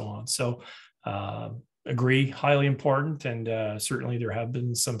neighborhoods and so on. So agree, highly important, and certainly there have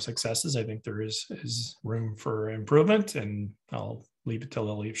been some successes. I think there is room for improvement, and I'll leave it to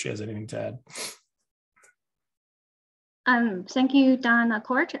Lily if she has anything to add. Thank you, Don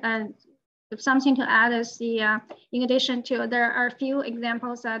Court. Something to add is in addition to, there are a few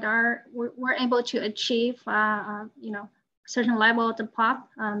examples that we're able to achieve, certain level of the POP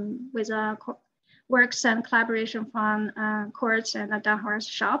with works and collaboration from courts and the Dunhurst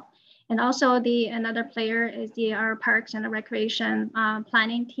shop. And also another player is our Parks and the Recreation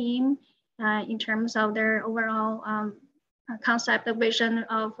planning team in terms of their overall concept, the vision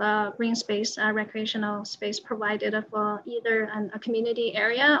of green space, recreational space provided for either a community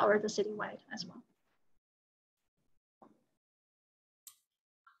area or the citywide as well. All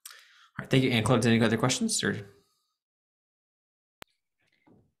right, thank you. Anne Claude, any other questions? Or?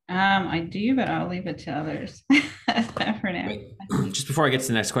 I do, but I'll leave it to others for now. Wait, just before I get to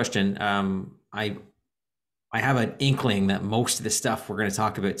the next question, I have an inkling that most of the stuff we're going to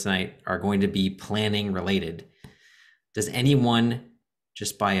talk about tonight are going to be planning related. Does anyone,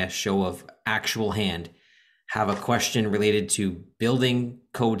 just by a show of actual hand, have a question related to building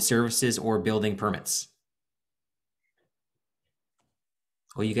code services or building permits?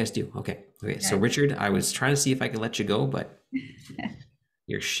 Oh, you guys do? Okay. Okay. So Richard, I was trying to see if I could let you go, but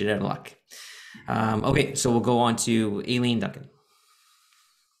you're shit out of luck. Okay. So we'll go on to Aileen Duncan.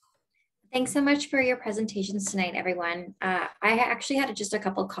 Thanks so much for your presentations tonight, everyone. I actually had just a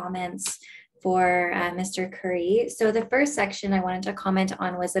couple comments for Mr. Curry. So the first section I wanted to comment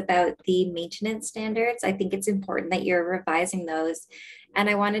on was about the maintenance standards. I think it's important that you're revising those. And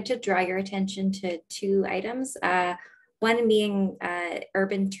I wanted to draw your attention to two items. One being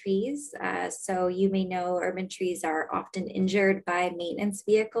urban trees. So you may know urban trees are often injured by maintenance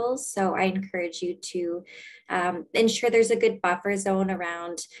vehicles. So I encourage you to ensure there's a good buffer zone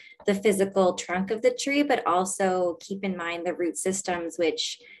around the physical trunk of the tree, but also keep in mind the root systems,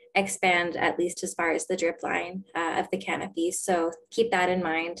 which expand at least as far as the drip line of the canopy. So keep that in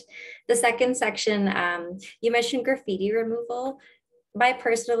mind. The second section, you mentioned graffiti removal. My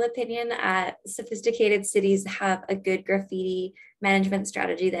personal opinion, sophisticated cities have a good graffiti management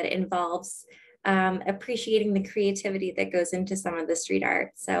strategy that involves appreciating the creativity that goes into some of the street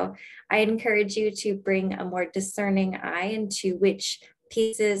art. So I encourage you to bring a more discerning eye into which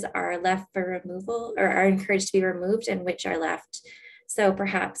pieces are left for removal or are encouraged to be removed and which are left. So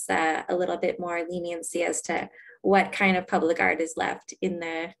perhaps a little bit more leniency as to what kind of public art is left in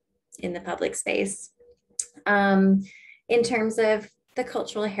the public space. In terms of the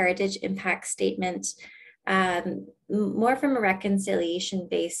cultural heritage impact statement, more from a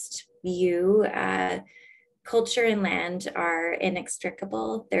reconciliation-based view, culture and land are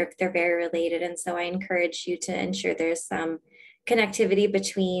inextricable. They're very related. And so I encourage you to ensure there's some connectivity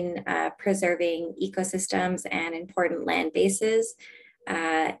between preserving ecosystems and important land bases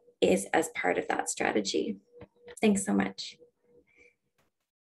is as part of that strategy. Thanks so much.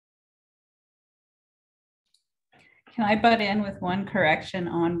 Can I butt in with one correction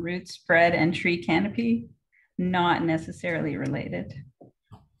on root spread and tree canopy? Not necessarily related.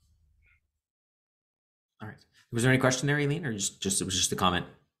 All right. Was there any question there, Aileen, or it was just a comment?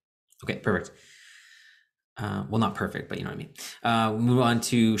 Okay, perfect. well, not perfect, but you know what I mean. We'll move on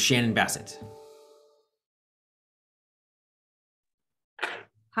to Shannon Bassett.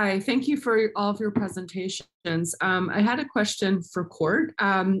 Hi, thank you for all of your presentations. I had a question for Court.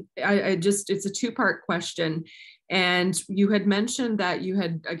 It's a two-part question. And you had mentioned that you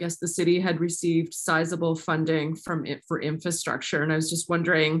had, I guess the city had received sizable funding for infrastructure. And I was just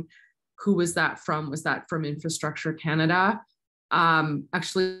wondering, who was that from? Was that from Infrastructure Canada?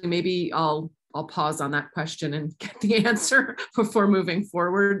 Actually, maybe I'll pause on that question and get the answer before moving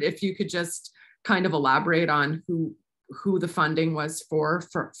forward. If you could just kind of elaborate on who the funding was for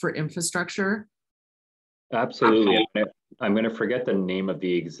infrastructure. Absolutely. I'm going to forget the name of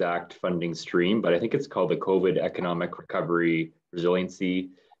the exact funding stream, but I think it's called the COVID Economic Recovery Resiliency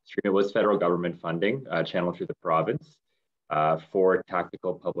Stream. It was federal government funding channeled through the province for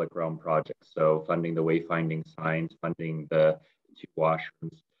tactical public realm projects. So funding the wayfinding signs, funding the 2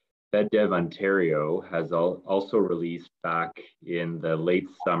 washrooms. FedDev Ontario has also released back in the late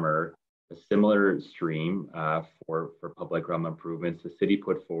summer a similar stream for public realm improvements. The city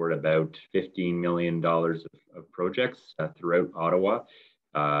put forward about $15 million of projects throughout Ottawa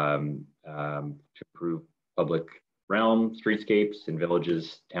to improve public realm, streetscapes in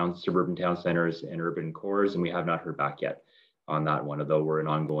villages, towns, suburban town centers, and urban cores. And we have not heard back yet on that one, although we're in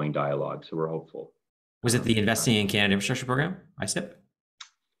ongoing dialogue. So we're hopeful. Was it the Investing in Canada Infrastructure Program, ICIP?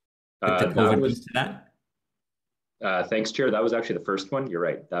 Thanks, Chair. That was actually the first one. You're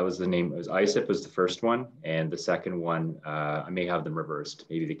right. That was the name. It was ICIP was the first one. And the second one, I may have them reversed,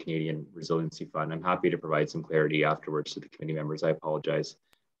 maybe the Canadian Resiliency Fund. I'm happy to provide some clarity afterwards to the committee members. I apologize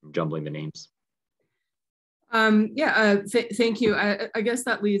for jumbling the names. Thank you. I guess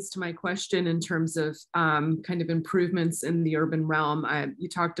that leads to my question in terms of kind of improvements in the urban realm. You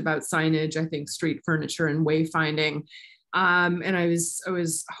talked about signage, I think street furniture and wayfinding. And I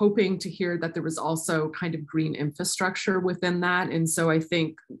was hoping to hear that there was also kind of green infrastructure within that. And so I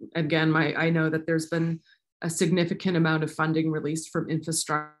think, again, I know that there's been a significant amount of funding released from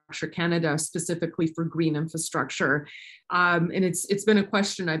Infrastructure Canada, specifically for green infrastructure. And it's been a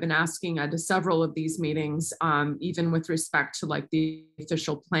question I've been asking at several of these meetings, even with respect to like the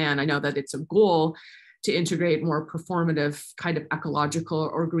official plan. I know that it's a goal to integrate more performative kind of ecological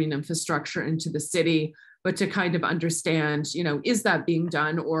or green infrastructure into the city, but to kind of understand, is that being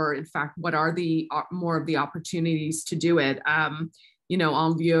done, or in fact, what are the more of the opportunities to do it? En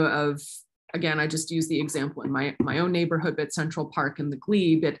view of, again, I just use the example in my own neighborhood at Central Park in the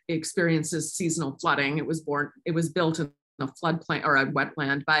Glebe. It experiences seasonal flooding. It was built in a floodplain or a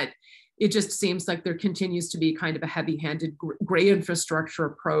wetland, but it just seems like there continues to be kind of a heavy-handed gray infrastructure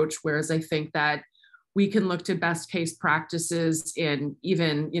approach, whereas I think that we can look to best case practices in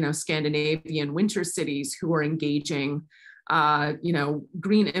even, Scandinavian winter cities who are engaging,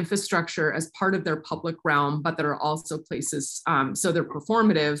 green infrastructure as part of their public realm, but that are also places, so they're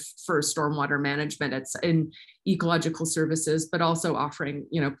performative for stormwater management in ecological services, but also offering,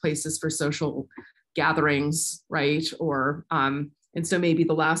 places for social gatherings, right? Or, and so maybe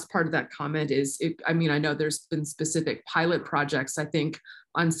the last part of that comment is, I know there's been specific pilot projects, I think,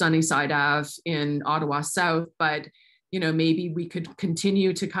 on Sunnyside Ave in Ottawa South, but maybe we could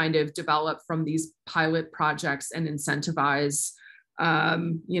continue to kind of develop from these pilot projects and incentivize,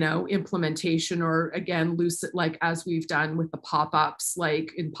 implementation, or again, like as we've done with the pop-ups,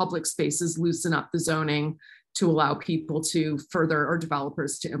 like in public spaces, loosen up the zoning to allow people to further, or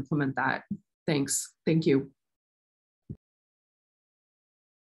developers to implement that. Thanks. Thank you.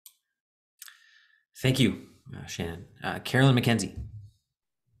 Thank you, Shannon. Carolyn McKenzie.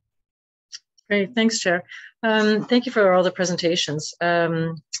 Great, thanks, Chair. Thank you for all the presentations.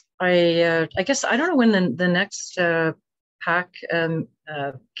 I guess I don't know when the next PAC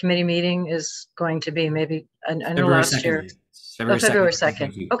committee meeting is going to be. Maybe I know February last 2nd. Year. February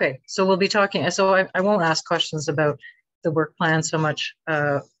 2nd. Okay, so we'll be talking. So I won't ask questions about the work plan so much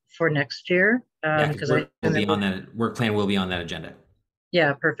for next year because work plan will be on that agenda.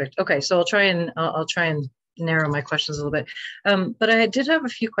 Yeah, perfect. Okay, so I'll try and narrow my questions a little bit. But I did have a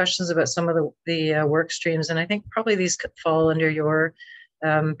few questions about some of the work streams, and I think probably these could fall under your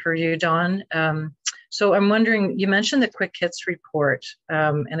purview, Dawn. So I'm wondering, you mentioned the Quick Hits report,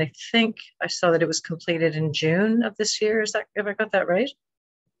 and I think I saw that it was completed in June of this year. Have I got that right?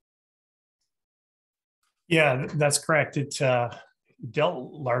 Yeah, that's correct. It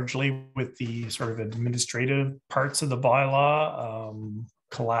dealt largely with the sort of administrative parts of the bylaw,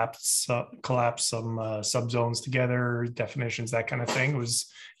 collapse some subzones together, definitions, that kind of thing. It's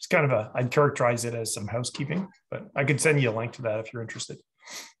kind of I'd characterize it as some housekeeping, but I could send you a link to that if you're interested.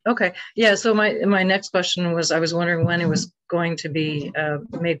 Okay, yeah, so my next question was, I was wondering when it was going to be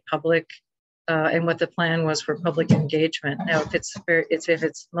made public and what the plan was for public engagement. Now, if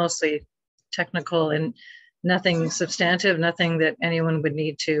it's mostly technical and nothing substantive, nothing that anyone would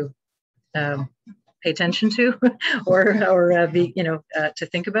need to pay attention to or be, to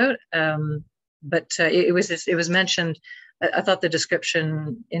think about. But it was mentioned. I thought the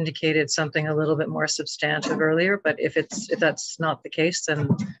description indicated something a little bit more substantive earlier. But if that's not the case, then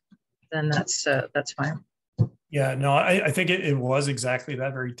that's fine. Yeah, no, I think it was exactly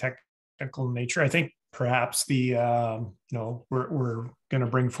that, very technical in nature. I think perhaps the we're going to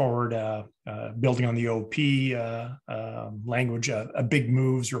bring forward building on the OP language, a big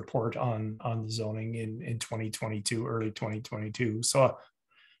moves report on the zoning in 2022, early 2022. So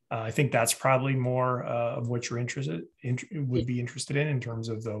I think that's probably more of what you're would be interested in terms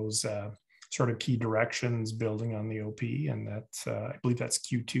of those sort of key directions building on the OP, and that's I believe that's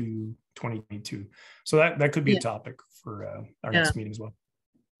Q2 2022. So that could be a topic for our next meeting as well.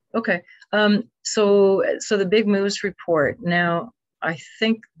 Okay, so the big moves report. Now, I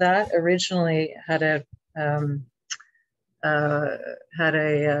think that originally had a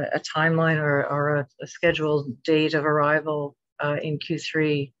timeline or a scheduled date of arrival in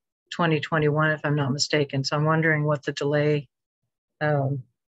Q3 2021, if I'm not mistaken. So I'm wondering what the delay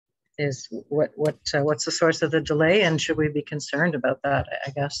is. What's the source of the delay, and should we be concerned about that?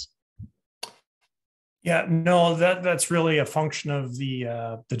 I guess. Yeah, no, that's really a function of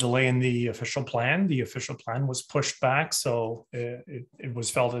the delay in the official plan. The official plan was pushed back, so it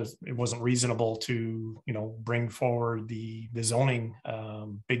was felt as it wasn't reasonable to bring forward the zoning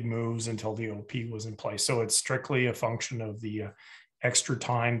big moves until the OP was in place. So it's strictly a function of the extra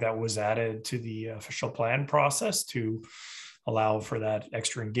time that was added to the official plan process to allow for that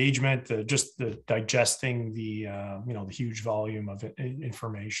extra engagement, just the digesting the huge volume of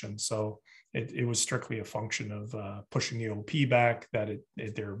information. So it was strictly a function of pushing the OP back, that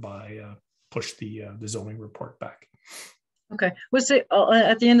it thereby pushed the zoning report back. Okay. Was it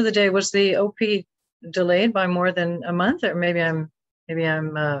at the end of the day, was the OP delayed by more than a month, or maybe I'm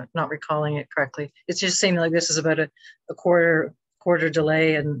not recalling it correctly? It's just seeming like this is about a quarter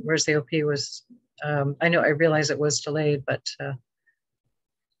delay, and whereas the OP was. I realize it was delayed, but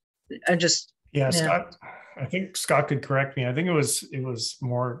I just Scott. I think Scott could correct me. I think it was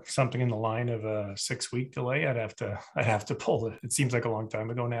more something in the line of a 6-week delay. I'd have to pull it. It seems like a long time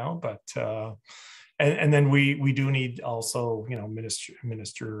ago now, but and then we do need also ministry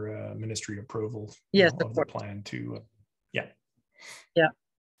approval. Yes, of the plan to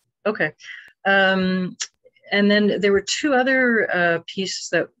Okay. And then there were two other pieces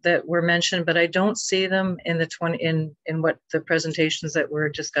that were mentioned, but I don't see them in the in what the presentations that were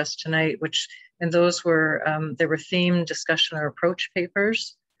discussed tonight. And those were there were themed discussion or approach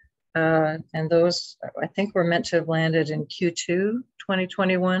papers, and those I think were meant to have landed in Q2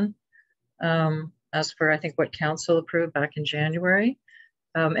 2021, as per I think what council approved back in January,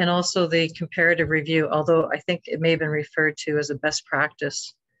 and also the comparative review. Although I think it may have been referred to as a best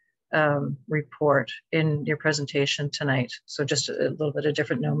practice report in your presentation tonight. So just a little bit of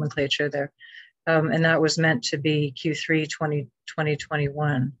different nomenclature there. And that was meant to be Q3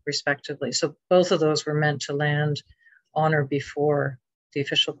 2021 respectively. So both of those were meant to land on or before the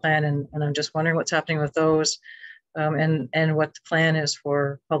official plan. And I'm just wondering what's happening with those and what the plan is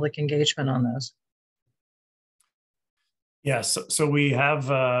for public engagement on those. Yes, so we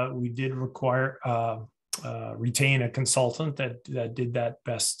did require retain a consultant that did that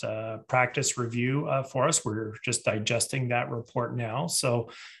best practice review for us. We're just digesting that report now, so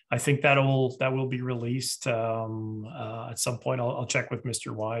I think that will be released at some point. I'll check with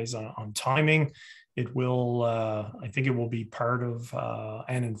Mr. Wise on timing. It will, I think it will be part of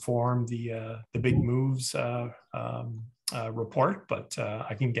and inform the big moves report, but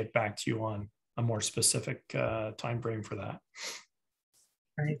I can get back to you on a more specific time frame for that.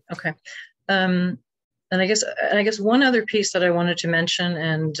 Right. Okay. And I guess one other piece that I wanted to mention,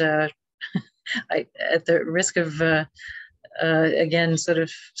 and at the risk of again sort of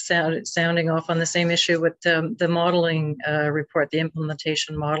sounding off on the same issue with the modeling report, the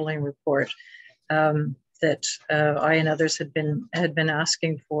implementation modeling report that I and others had been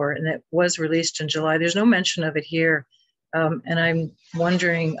asking for, and it was released in July. There's no mention of it here, and I'm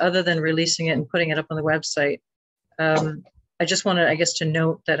wondering, other than releasing it and putting it up on the website. I just wanted, I guess, to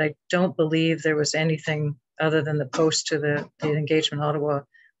note that I don't believe there was anything other than the post to the Engagement Ottawa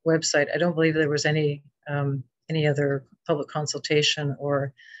website. I don't believe there was any other public consultation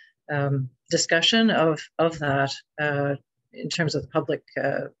or discussion of that in terms of the public,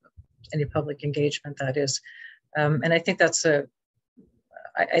 any public engagement, that is. And I think that's I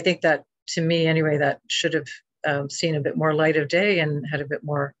think that, to me anyway, that should have seen a bit more light of day and had a bit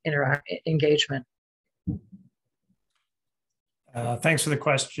more engagement? Thanks for the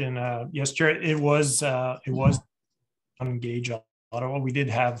question. Yes, Jared, it was Engage Ottawa. We did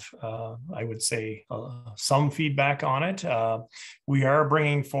have, I would say, some feedback on it. We are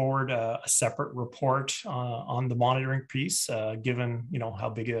bringing forward a separate report on the monitoring piece, given how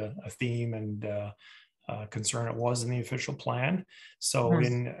big a theme and concern it was in the official plan. So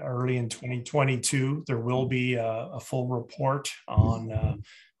early in 2022, there will be a full report on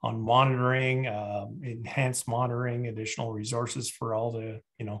monitoring, enhanced monitoring, additional resources for all the,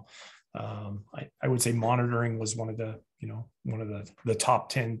 I would say monitoring was one of the top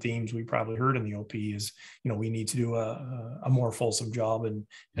 10 themes we probably heard in the OP is, we need to do a more fulsome job and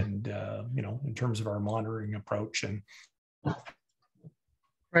in terms of our monitoring approach. And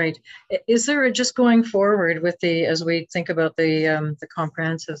right. Is there, just going forward with as we think about the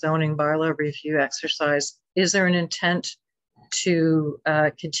comprehensive zoning bylaw review exercise, is there an intent to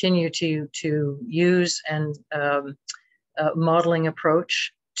continue to use and modeling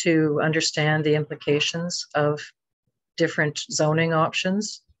approach to understand the implications of different zoning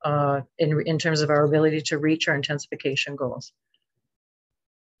options in terms of our ability to reach our intensification goals?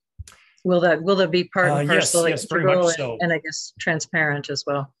 Will that be part and parcel, yes, very much so. And I guess transparent as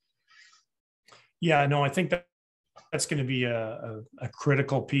well? Yeah, no, I think that's going to be a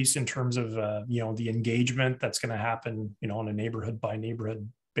critical piece in terms of the engagement that's going to happen on a neighborhood by neighborhood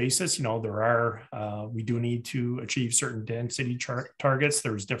basis. We do need to achieve certain density targets.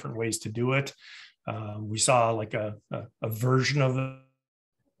 There's different ways to do it. We saw like a version of it.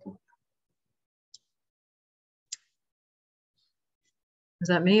 Is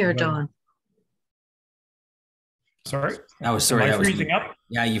that me or Don? Sorry? I was sorry. Am I freezing up?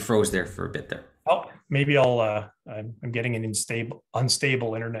 Yeah, you froze there for a bit there. Oh, maybe I'm getting an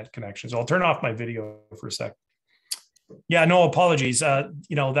unstable internet connection. So I'll turn off my video for a sec. Yeah, no apologies.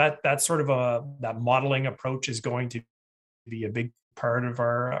 That sort of that modeling approach is going to be a big part of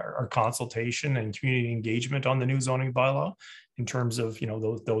our consultation and community engagement on the new zoning bylaw in terms of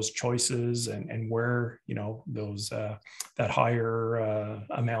those choices and where those that higher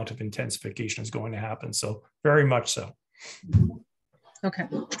amount of intensification is going to happen. So very much so. Okay.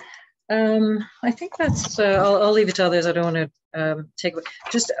 I think that's, I'll leave it to others. I don't want to take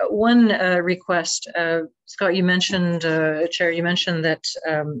just one request. Scott, you mentioned, Chair, you mentioned that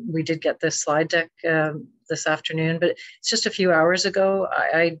we did get this slide deck this afternoon, but it's just a few hours ago.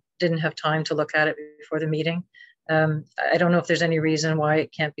 I didn't have time to look at it before the meeting. I don't know if there's any reason why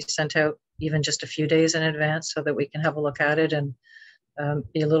it can't be sent out even just a few days in advance so that we can have a look at it and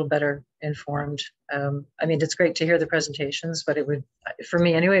be a little better informed. I mean, it's great to hear the presentations, but it would, for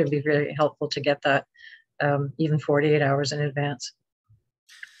me anyway, it would be very helpful to get that even 48 hours in advance.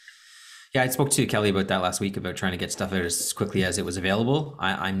 Yeah, I spoke to Kelly about that last week about trying to get stuff out as quickly as it was available.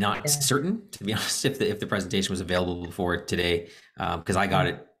 I'm not certain, to be honest, if the presentation was available before today, because I got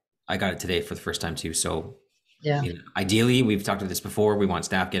it today for the first time too. So yeah, ideally, we've talked about this before. We want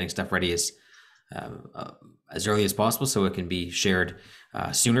staff getting stuff ready as early as possible so it can be shared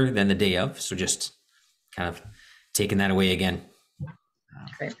sooner than the day of. So just kind of taking that away again.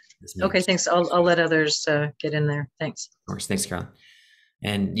 Great. Okay, thanks. I'll let others get in there. Thanks. Of course. Thanks, Carolyn.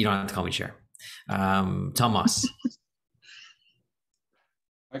 And you don't have to call me Chair. Tom Moss.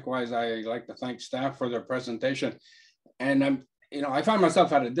 Likewise, I like to thank staff for their presentation. And I find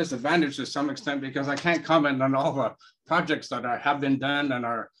myself at a disadvantage to some extent because I can't comment on all the projects that have been done and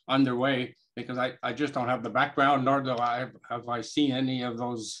are underway because I just don't have the background, nor have I seen any of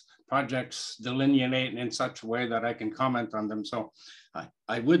those projects delineated in such a way that I can comment on them. So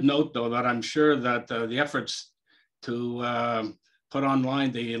I would note, though, that I'm sure that the efforts to put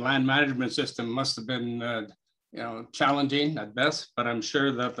online the land management system must have been challenging at best, but I'm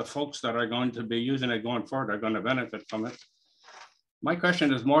sure that the folks that are going to be using it going forward are going to benefit from it. My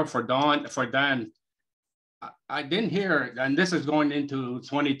question is more for Dan. I didn't hear, and this is going into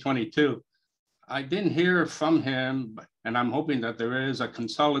 2022, I didn't hear from him, and I'm hoping that there is a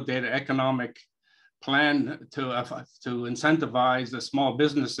consolidated economic plan to incentivize the small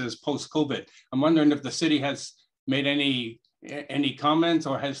businesses post-COVID. I'm wondering if the city has made any comments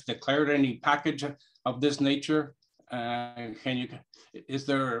or has declared any package of this nature. Is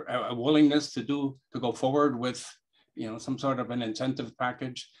there a willingness to go forward with some sort of an incentive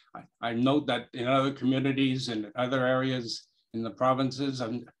package? I note that in other communities and other areas in the provinces,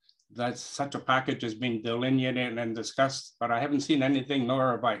 that such a package is being delineated and discussed, but I haven't seen anything,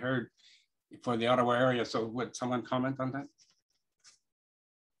 nor have I heard for the Ottawa area. So would someone comment on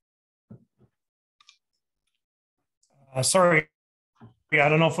that? Sorry, I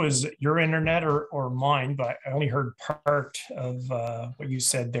don't know if it was your internet or mine, but I only heard part of what you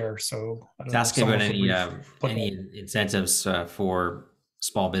said there. So I don't know asking about any incentives for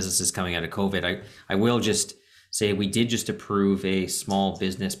small businesses coming out of COVID. I will just say we did just approve a small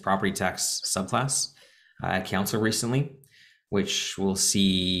business property tax subclass at council recently, which will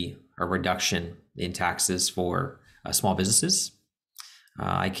see a reduction in taxes for small businesses.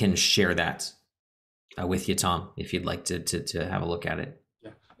 I can share that with you, Tom, if you'd like to have a look at it.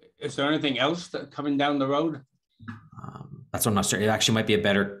 Yeah. Is there anything else coming down the road? That's what I'm not sure. It actually might be a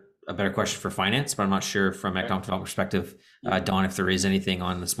better question for finance, but I'm not sure from economic development perspective, Don, if there is anything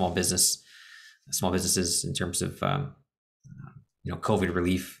on the small businesses in terms of COVID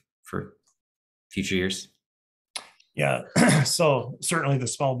relief for future years. Yeah, so certainly the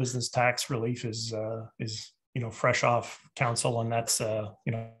small business tax relief is fresh off council, and that's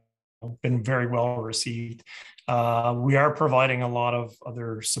been very well received. We are providing a lot of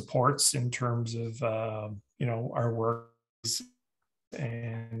other supports in terms of our work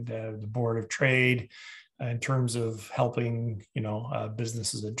and the Board of Trade in terms of helping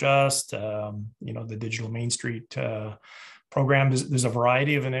businesses adjust. The Digital Main Street program. There's a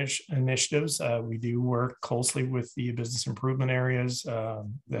variety of initiatives. We do work closely with the business improvement areas,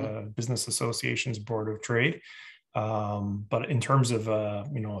 the Business Associations Board of Trade. But in terms of a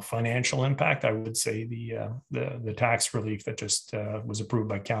financial impact, I would say the tax relief that just was approved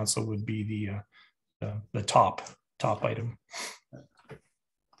by council would be the top item.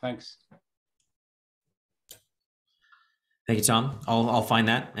 Thanks. Thank you, Tom. I'll find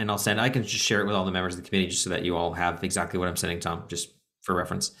that and I can just share it with all the members of the committee just so that you all have exactly what I'm sending, Tom, just for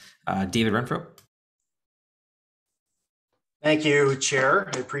reference. David Renfro. Thank you,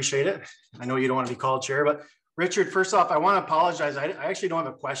 Chair. I appreciate it. I know you don't want to be called Chair, but Richard, first off, I want to apologize. I actually don't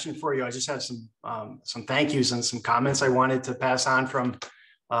have a question for you. I just have some thank yous and some comments I wanted to pass on from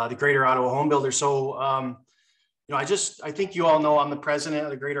the Greater Ottawa Home Builders. So, I think you all know I'm the president of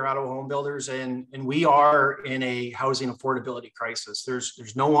the Greater Ottawa Home Builders, and we are in a housing affordability crisis.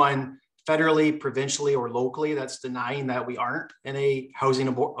 There's no one federally, provincially, or locally that's denying that we aren't in a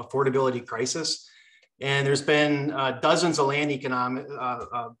housing affordability crisis. And there's been dozens of land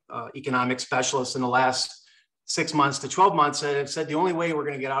economic specialists in the last 6 months to 12 months that have said the only way we're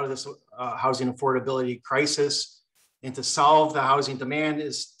going to get out of this housing affordability crisis and to solve the housing demand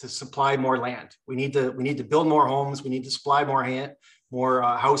is to supply more land. We need to build more homes. We need to supply more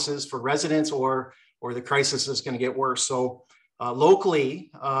houses for residents, or the crisis is going to get worse. So locally,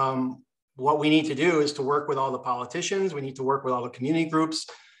 what we need to do is to work with all the politicians. We need to work with all the community groups,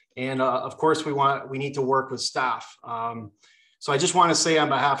 and of course, we need to work with staff. So I just want to say on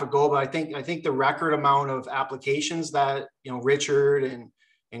behalf of GOBA, I think the record amount of applications that Richard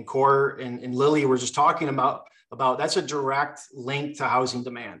and Court and Lily were just talking about that's a direct link to housing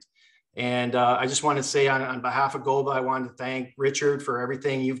demand. And I just want to say on behalf of GOBA, I wanted to thank Richard for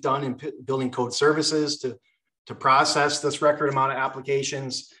everything you've done in building code services to process this record amount of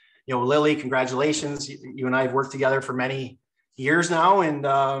applications. Lily, congratulations. You and I have worked together for many years now. And,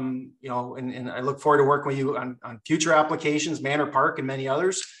 and I look forward to working with you on future applications, Manor Park and many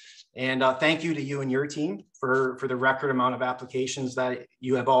others. And thank you to you and your team for the record amount of applications that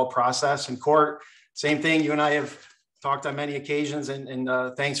you have all processed. And Court, same thing. You and I have talked on many occasions, and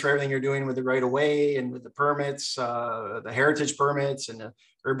thanks for everything you're doing with the right of way and with the permits, the heritage permits and the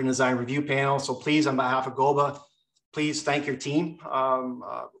urban design review panel. So please, on behalf of GOBA, please thank your team.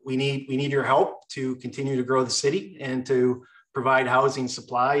 We need your help to continue to grow the city and to provide housing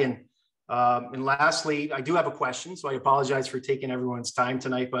supply. And lastly, I do have a question, so I apologize for taking everyone's time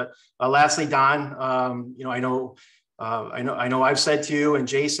tonight. But lastly, Don, I know I've said to you, and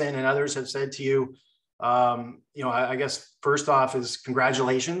Jason and others have said to you, I guess first off is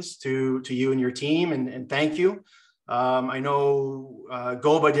congratulations to you and your team, and thank you. I know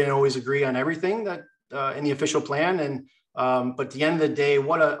GOBA didn't always agree on everything that in the official plan, but at the end of the day,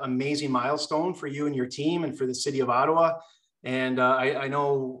 what an amazing milestone for you and your team and for the city of Ottawa. And I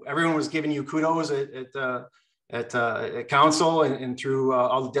know everyone was giving you kudos at council and through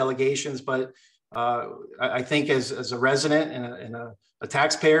all the delegations, but I think as a resident and a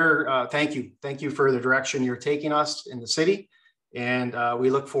taxpayer, thank you for the direction you're taking us in the city, and we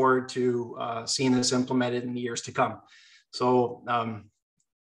look forward to seeing this implemented in the years to come. So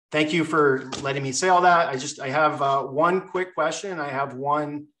thank you for letting me say all that. I have one quick question. I have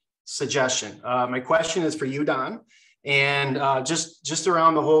one suggestion. My question is for you, Don, and just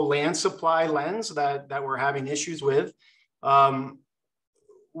around the whole land supply lens that we're having issues with.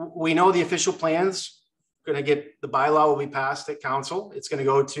 We know the official plan's going to the bylaw will be passed at council. It's going to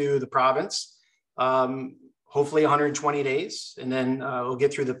go to the province. hopefully 120 days, and then we'll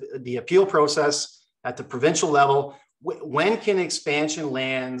get through the appeal process at the provincial level. When can expansion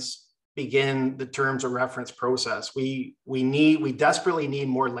lands begin the terms of reference process? We desperately need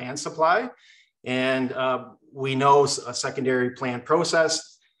more land supply, and we know a secondary plan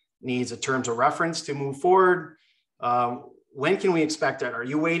process needs a terms of reference to move forward. When can we expect that? Are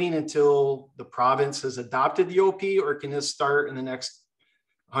you waiting until the province has adopted the OP, or can this start in the next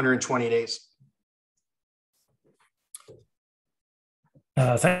 120 days?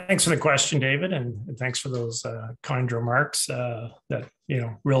 Thanks for the question, David, and thanks for those kind remarks that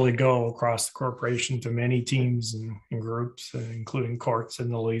really go across the corporation to many teams and groups, including Courts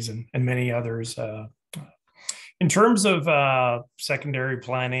and Lilies and many others. In terms of secondary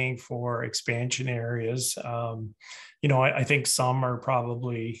planning for expansion areas, I think some are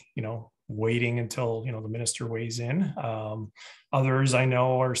probably waiting until the minister weighs in. Others I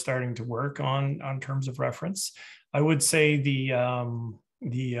know are starting to work on terms of reference. I would say the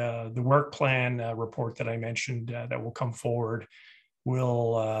work plan report that I mentioned that will come forward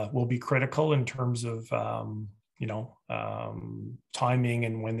will be critical in terms of timing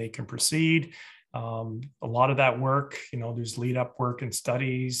and when they can proceed. A lot of that work, there's lead up work and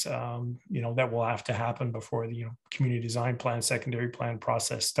studies, that will have to happen before the community design plan, secondary plan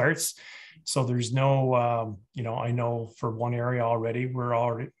process starts. So there's no, I know for one area already, we're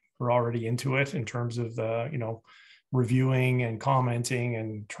already into it in terms of reviewing and commenting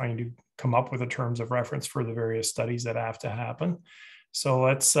and trying to come up with the terms of reference for the various studies that have to happen. So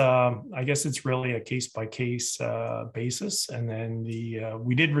that's, I guess it's really a case by case basis. And then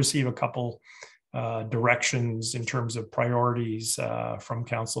we did receive a couple directions in terms of priorities from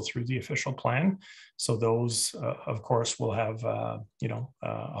council through the official plan. So those, of course, will have a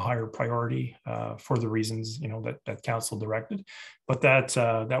higher priority for the reasons that council directed. But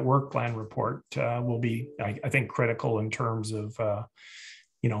that work plan report will be, I think, critical in terms of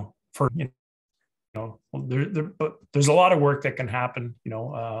but there's a lot of work that can happen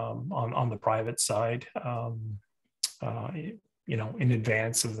on the private side in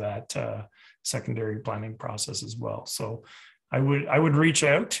advance of that secondary planning process as well. So I would reach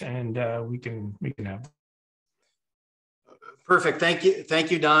out and we can have. Perfect.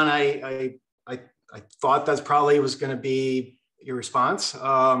 Thank you, Don. I thought that's probably was going to be your response,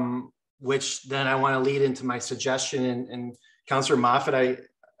 which then I want to lead into my suggestion. And Councillor Moffat,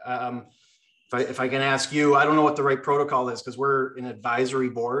 if I can ask you, I don't know what the right protocol is because we're an advisory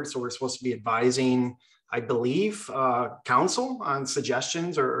board, so we're supposed to be advising, I believe, council on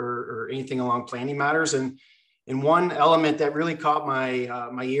suggestions or anything along planning matters. And one element that really caught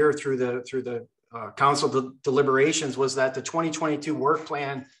my ear through the council deliberations was that the 2022 work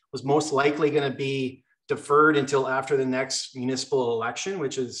plan was most likely going to be deferred until after the next municipal election,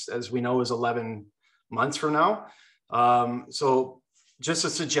 which is, as we know, is 11 months from now. So just a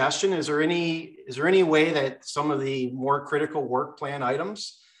suggestion, is there any way that some of the more critical work plan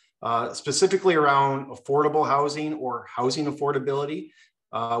items, specifically around affordable housing or housing affordability,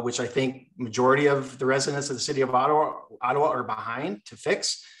 which I think majority of the residents of the city of Ottawa are behind to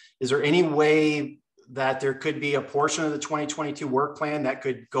fix. Is there any way that there could be a portion of the 2022 work plan that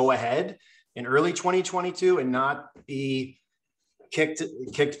could go ahead in early 2022 and not be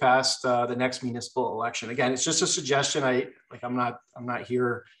kicked past the next municipal election? Again, it's just a suggestion. I'm not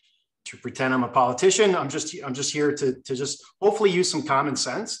here to pretend I'm a politician. I'm just here to just hopefully use some common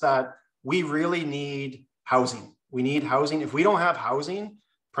sense that we really need housing. We need housing. If we don't have housing,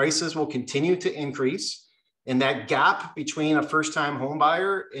 prices will continue to increase. And that gap between a first-time home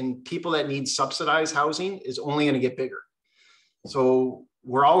buyer and people that need subsidized housing is only going to get bigger. So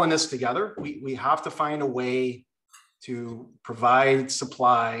we're all in this together. We have to find a way to provide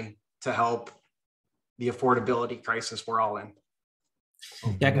supply to help the affordability crisis we're all in.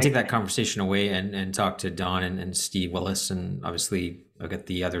 Yeah, I can take that conversation away and talk to Don and Steve Willis, and obviously I'll get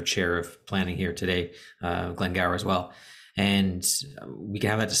the other chair of planning here today, Glenn Gower as well. And we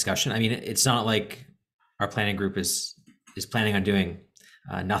can have that discussion. I mean, it's not like our planning group is planning on doing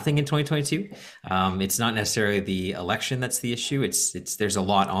nothing in 2022. It's not necessarily the election that's the issue. There's a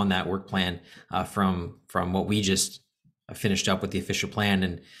lot on that work plan from what we just finished up with the official plan.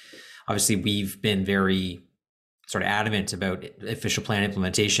 And obviously we've been very sort of adamant about official plan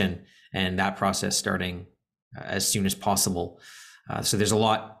implementation and that process starting as soon as possible. So there's a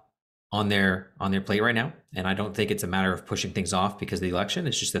lot on their plate right now. And I don't think it's a matter of pushing things off because of the election.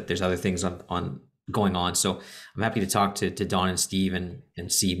 It's just that there's other things on going on. So I'm happy to talk to Don and Steve and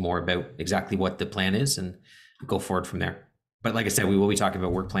see more about exactly what the plan is and go forward from there. But like I said, we will be talking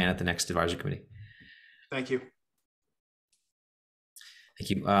about work plan at the next advisory committee. Thank you. Thank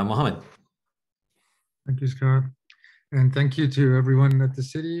you. Mohammed. Thank you, Scott. And thank you to everyone at the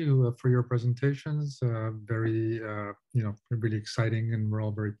city who for your presentations. Very, really exciting, and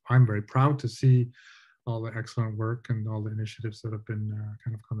I'm very proud to see all the excellent work and all the initiatives that have been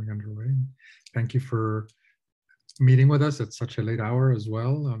kind of coming underway. Thank you for meeting with us at such a late hour as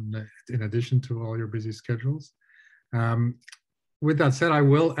well, in addition to all your busy schedules. With that said, I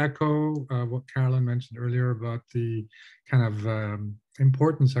will echo what Carolyn mentioned earlier about the kind of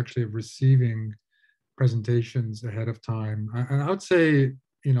importance actually of receiving presentations ahead of time. And I would say,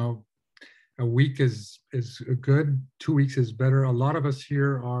 a week is good. 2 weeks is better. A lot of us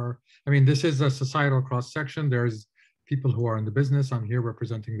here are, this is a societal cross section. There's people who are in the business. I'm here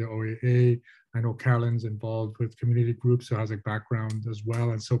representing the OAA. I know Carolyn's involved with community groups, who has a background as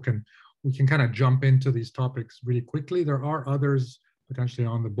well. And so we can kind of jump into these topics really quickly. There are others potentially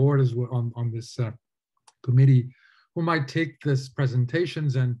on the board as well, on this committee, who might take these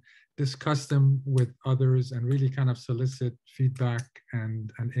presentations and discuss them with others and really kind of solicit feedback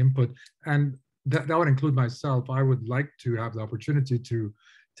and input. And that would include myself. I would like to have the opportunity to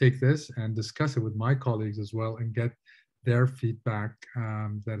take this and discuss it with my colleagues as well and get their feedback,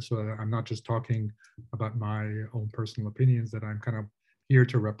 so that I'm not just talking about my own personal opinions, that I'm kind of here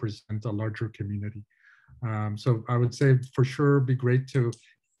to represent a larger community. So I would say for sure, be great to,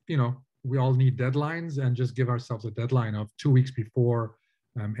 we all need deadlines, and just give ourselves a deadline of 2 weeks before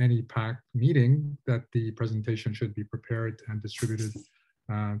any PAC meeting that the presentation should be prepared and distributed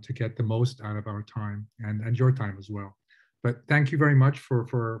to get the most out of our time and your time as well. But thank you very much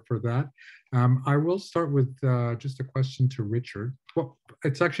for that. I will start with just a question to Richard. Well,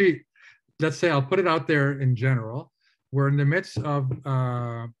 it's actually, let's say I'll put it out there in general. We're in the midst of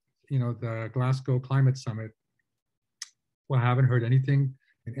the Glasgow Climate Summit. Well, I haven't heard anything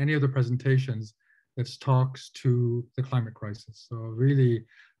in any of the presentations that talks to the climate crisis. So really,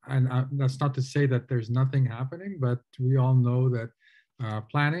 and that's not to say that there's nothing happening, but we all know that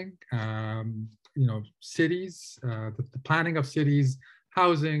planning, cities, the planning of cities,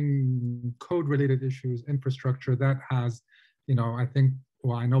 housing, code-related issues, infrastructure, that has, I think,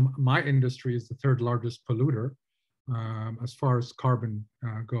 well, I know my industry is the third largest polluter as far as carbon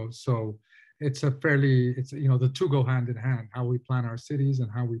goes. So it's the two go hand in hand. How we plan our cities and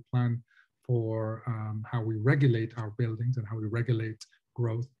how we plan for how we regulate our buildings and how we regulate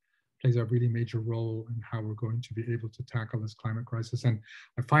growth plays a really major role in how we're going to be able to tackle this climate crisis. And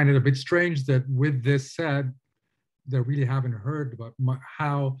I find it a bit strange that, with this said, they really haven't heard about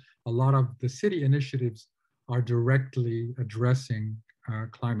how a lot of the city initiatives are directly addressing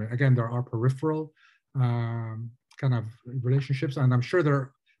climate. Again, there are peripheral kind of relationships, and I'm sure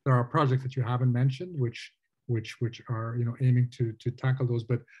there are projects that you haven't mentioned which are aiming to tackle those.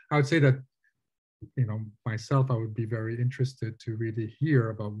 But I would say that myself, I would be very interested to really hear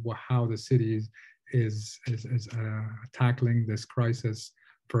about how the city is tackling this crisis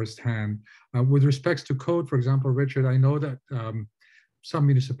firsthand. With respects to code, for example, Richard, I know that some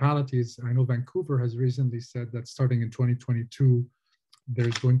municipalities, I know Vancouver has recently said that starting in 2022,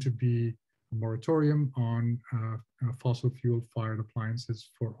 there's going to be a moratorium on fossil fuel fired appliances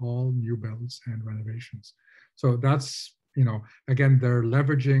for all new builds and renovations. So that's, again, they're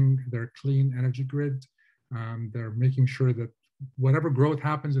leveraging their clean energy grid. They're making sure that whatever growth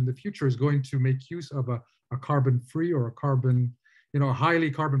happens in the future is going to make use of a carbon-free or a carbon, highly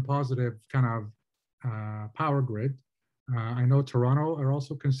carbon positive kind of power grid. I know Toronto are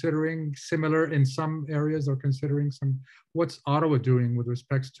also considering similar, in some areas are considering some. What's Ottawa doing with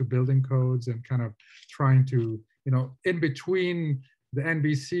respects to building codes and kind of trying to, in between the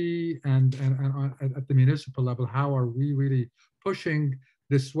NBC and at the municipal level, how are we really pushing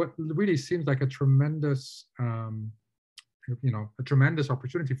this, what really seems like a tremendous, a tremendous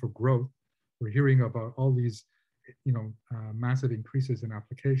opportunity for growth. We're hearing about all these, massive increases in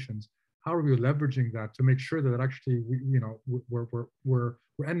applications. How are we leveraging that to make sure that actually we're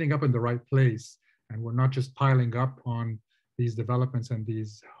ending up in the right place, and we're not just piling up on these developments and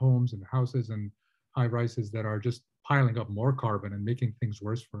these homes and houses and high rises that are just piling up more carbon and making things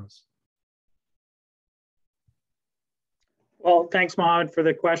worse for us? Well, thanks, Mohammed, for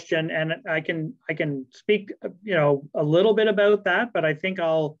the question, and I can speak, a little bit about that, but I think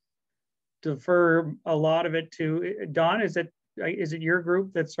I'll defer a lot of it to Don. Is it your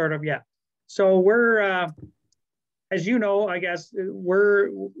group that's sort of, yeah? So we're, as you know, I guess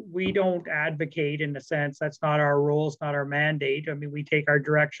we don't advocate, in a sense. That's not our role. It's not our mandate. I mean, we take our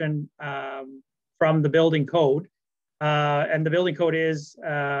direction from the building code, and the building code is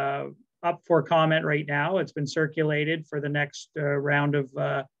up for comment right now. It's been circulated for the next round of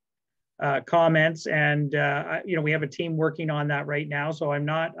comments, and you know, we have a team working on that right now. So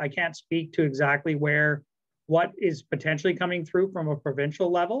I can't speak to exactly what is potentially coming through from a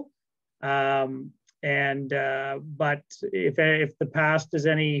provincial level. But if the past is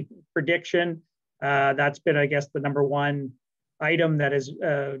any prediction, that's been, I guess, the number one item that has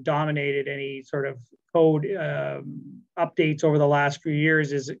dominated any sort of code updates over the last few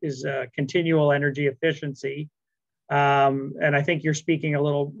years is continual energy efficiency. And I think you're speaking a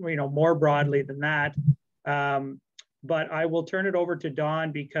little, you know, more broadly than that. But I will turn it over to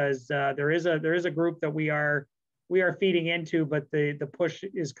Dawn, because there is a group that we are feeding into, but the push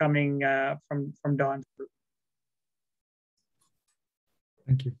is coming from Dawn's group.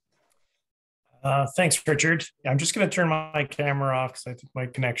 Thank you. Thanks, Richard. I'm just going to turn my camera off because I think my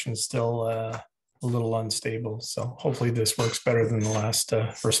connection is still a little unstable. So hopefully this works better than the last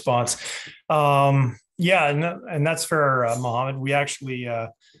response. Yeah, and that's for Mohammed. We actually,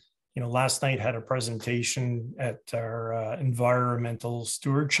 last night had a presentation at our Environmental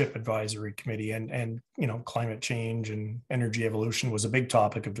Stewardship Advisory Committee, and climate change and energy evolution was a big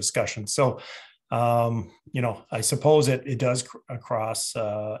topic of discussion. So, I suppose it does across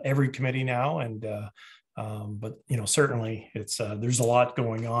every committee now, and but certainly it's there's a lot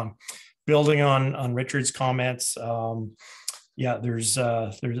going on. Building on Richard's comments, yeah, there's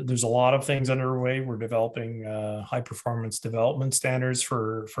a lot of things underway. We're developing high performance development standards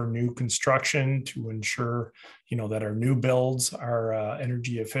for new construction to ensure that our new builds are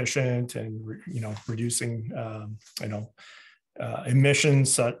energy efficient and reducing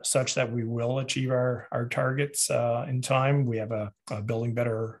emissions such that we will achieve our targets in time. We have a Building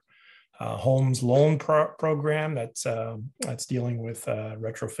Better Homes loan program that's dealing with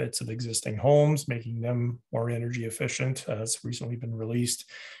retrofits of existing homes, making them more energy efficient. It's recently been released.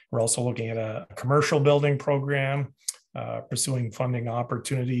 We're also looking at a commercial building program, pursuing funding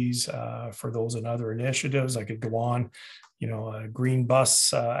opportunities for those and other initiatives. I could go on, green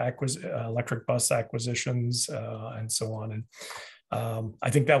bus electric bus acquisitions, and so on. And I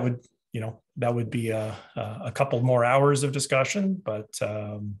think that would be a couple more hours of discussion, but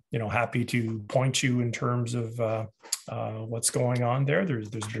happy to point you in terms of what's going on there. There's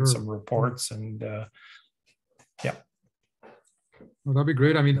been some reports, and yeah. Well, that'd be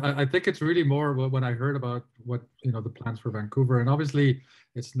great. I mean, I think it's really more when I heard about what the plans for Vancouver, and obviously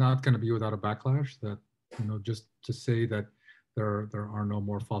it's not going to be without a backlash. That just to say that there are no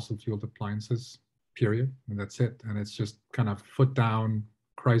more fossil fueled appliances, period, and that's it. And it's just kind of foot down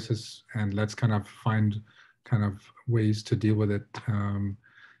crisis, and let's kind of find ways to deal with it.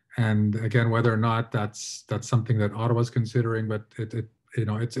 And again, whether or not that's something that Ottawa's considering, but it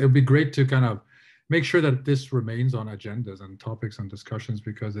would be great to kind of make sure that this remains on agendas and topics and discussions,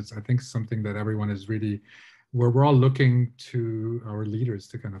 because it's, I think, something that everyone is really, we're all looking to our leaders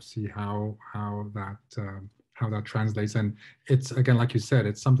to kind of see how that translates. And it's, again, like you said,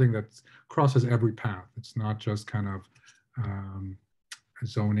 it's something that crosses every path. It's not just kind of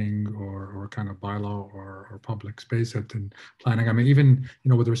zoning or kind of bylaw or public space and planning. I mean, even,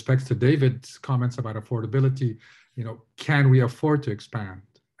 with respect to David's comments about affordability, can we afford to expand?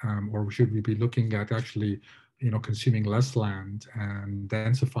 Or should we be looking at actually, consuming less land and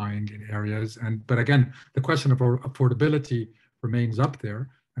densifying in areas? But again, the question of affordability remains up there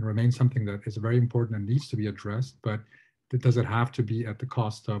and remains something that is very important and needs to be addressed. But does it have to be at the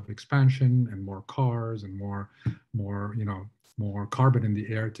cost of expansion and more cars and more carbon in the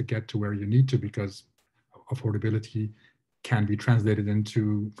air to get to where you need to? Because affordability can be translated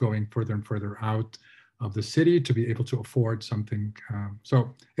into going further and further out of the city to be able to afford something.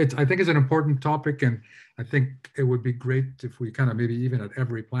 So I think it's an important topic, and I think it would be great if we kind of maybe even at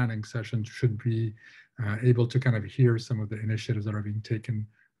every planning session should be able to kind of hear some of the initiatives that are being taken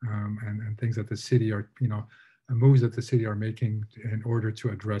and things that the city are, moves that the city are making in order to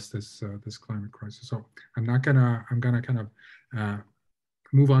address this climate crisis. So I'm gonna kind of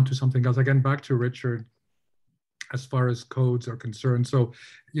move on to something else. Again, back to Richard, as far as codes are concerned. So,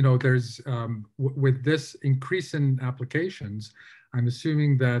 there's, with this increase in applications, I'm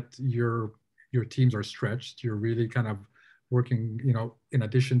assuming that your teams are stretched. You're really kind of working, in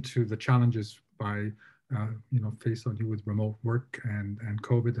addition to the challenges faced on you with remote work and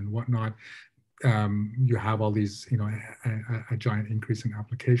COVID and whatnot, you have all these, a giant increase in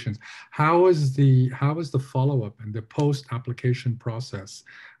applications. How is the follow-up and the post-application process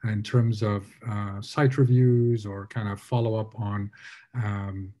in terms of site reviews or kind of follow-up on,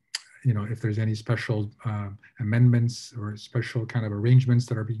 if there's any special amendments or special kind of arrangements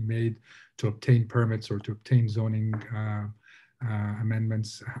that are being made to obtain permits or to obtain zoning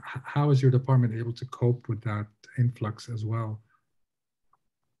amendments? How is your department able to cope with that influx as well?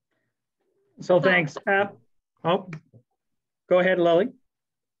 So thanks. Oh, go ahead, Lily.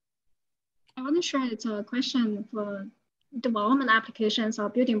 I wasn't sure it's a question for development applications or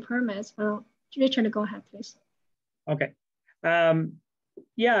building permits, but Richard, go ahead, please. Okay.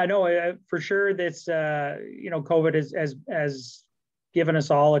 Yeah, no, for sure. This, COVID has given us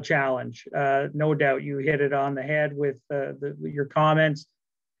all a challenge. No doubt, you hit it on the head with your comments,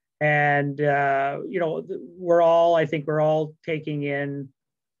 and I think we're all taking in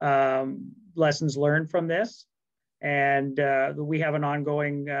lessons learned from this, and we have an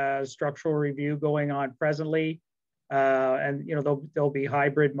ongoing structural review going on presently. And there'll be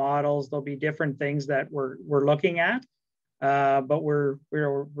hybrid models, there'll be different things that we're looking at, but we're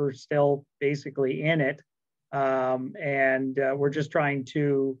still basically in it, and we're just trying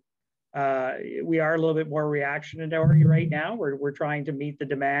to. We are a little bit more reactionary right now. We're trying to meet the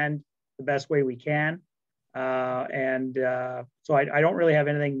demand the best way we can, so I don't really have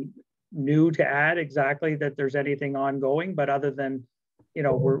anything new to add exactly that there's anything ongoing, but other than.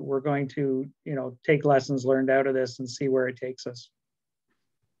 We're going to, take lessons learned out of this and see where it takes us.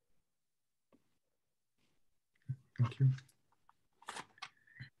 Thank you.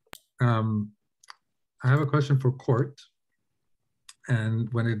 I have a question for Court.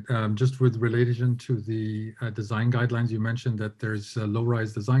 And when it, just with relation to the design guidelines, you mentioned that there's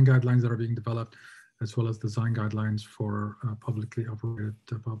low-rise design guidelines that are being developed, as well as design guidelines for publicly operated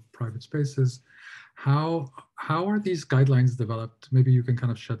private spaces. How are these guidelines developed? Maybe you can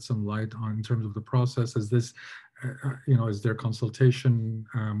kind of shed some light on in terms of the process. Is this, is there consultation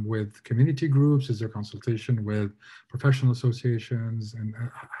with community groups? Is there consultation with professional associations? And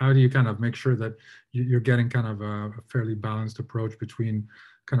how do you kind of make sure that you're getting kind of a fairly balanced approach between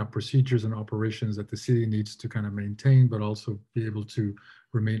kind of procedures and operations that the city needs to kind of maintain, but also be able to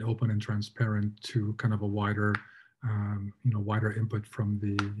remain open and transparent to kind of a wider wider input from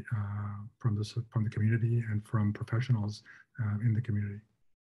the community and from professionals in the community?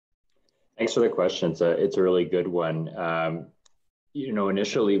 Thanks for the question. It's a really good one.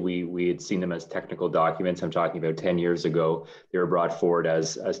 Initially we had seen them as technical documents. I'm talking about 10 years ago. They were brought forward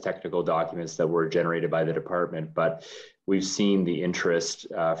as technical documents that were generated by the department, but we've seen the interest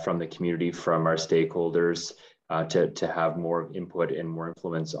from the community, from our stakeholders, to have more input and more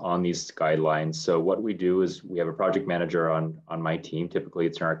influence on these guidelines. So what we do is we have a project manager on my team. Typically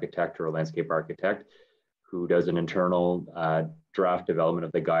it's an architect or a landscape architect who does an internal draft development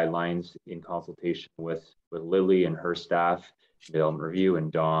of the guidelines in consultation with Lily and her staff, development review,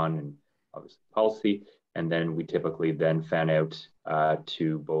 and Dawn, and obviously policy. And then we typically then fan out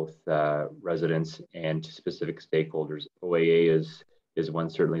to both residents and to specific stakeholders. OAA is one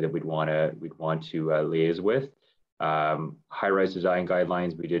certainly that we'd want to liaise with. High-rise design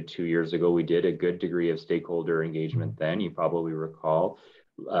guidelines we did 2 years ago. We did a good degree of stakeholder engagement then, you probably recall.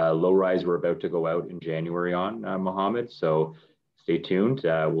 Low-rise we're about to go out in January on, Mohammed, so stay tuned.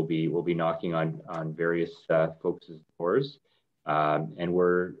 We'll be knocking on various folks' doors, and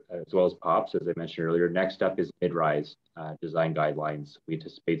we're, as well as POPs, as I mentioned earlier. Next up is mid-rise design guidelines. We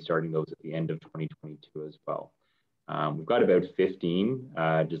anticipate starting those at the end of 2022 as well. We've got about 15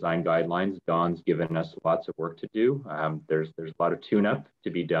 design guidelines. Dawn's given us lots of work to do. There's a lot of tune-up to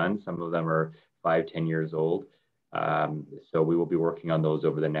be done. Some of them are 5-10 years old. So we will be working on those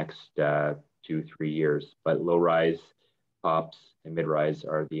over the next 2-3 years. But low-rise, POPs, and mid-rise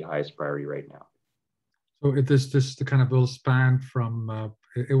are the highest priority right now. So this kind of will span from,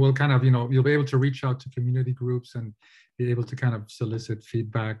 it will kind of, you'll be able to reach out to community groups and be able to kind of solicit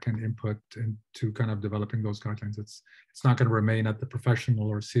feedback and input into kind of developing those guidelines. It's not going to remain at the professional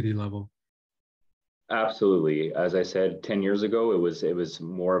or city level. Absolutely. As I said, 10 years ago, it was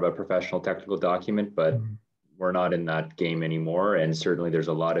more of a professional technical document, but we're not in that game anymore. And certainly there's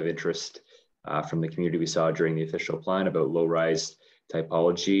a lot of interest from the community we saw during the official plan about low-rise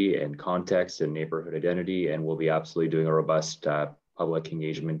typology and context and neighborhood identity. And we'll be absolutely doing a robust public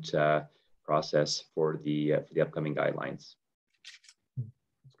engagement process for the upcoming guidelines.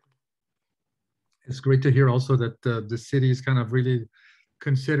 It's great to hear also that the city is kind of really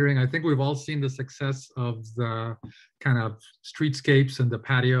considering. I think we've all seen the success of the kind of streetscapes and the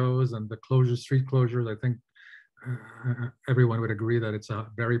patios and the street closures. I think everyone would agree that it's a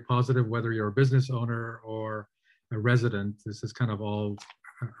very positive, whether you're a business owner or a resident. This is kind of all,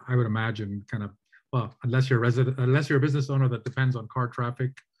 I would imagine, kind of, well, unless you're a business owner that depends on car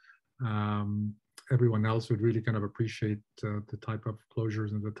traffic, everyone else would really kind of appreciate the type of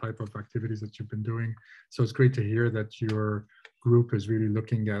closures and the type of activities that you've been doing. So it's great to hear that your group is really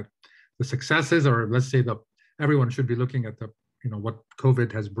looking at the successes, or let's say everyone should be looking at what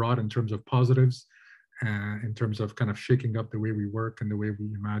COVID has brought in terms of positives, in terms of kind of shaking up the way we work and the way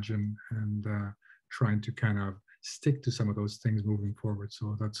we imagine, and trying to kind of stick to some of those things moving forward.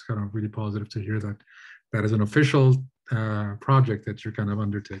 So that's kind of really positive to hear that that is an official project that you're kind of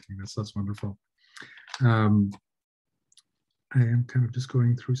undertaking. That's wonderful. I am kind of just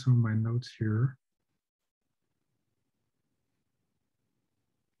going through some of my notes here.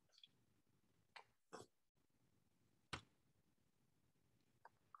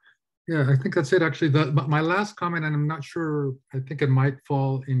 Yeah, I think that's it. Actually, my last comment, and I'm not sure, I think it might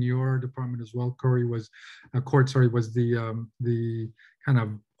fall in your department as well, Corey, was was the kind of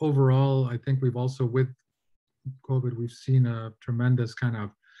overall. I think we've also, with COVID, we've seen a tremendous kind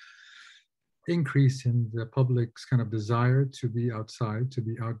of increase in the public's kind of desire to be outside, to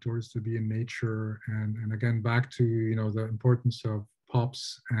be outdoors, to be in nature, and again back to the importance of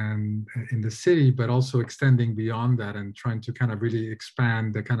POPs and in the city, but also extending beyond that and trying to kind of really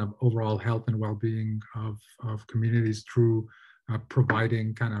expand the kind of overall health and well-being of communities through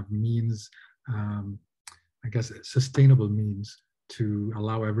providing kind of means, I guess sustainable means to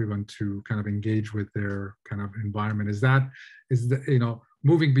allow everyone to kind of engage with their kind of environment. Is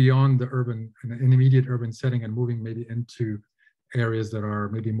moving beyond the urban, an immediate urban setting, and moving maybe into areas that are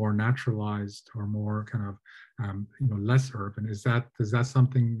maybe more naturalized or more kind of less urban. Is that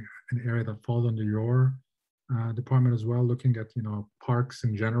something, an area that falls under your department as well, looking at parks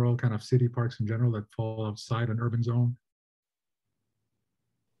in general, kind of city parks in general that fall outside an urban zone?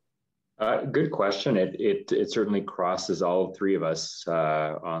 Good question. It certainly crosses all three of us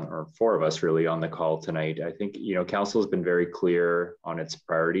or four of us really on the call tonight. I think council has been very clear on its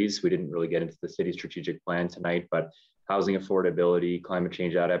priorities. We didn't really get into the city strategic plan tonight, but housing affordability, climate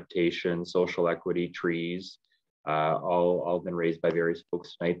change adaptation, social equity, trees, all been raised by various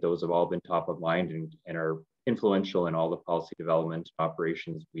folks tonight. Those have all been top of mind and are influential in all the policy development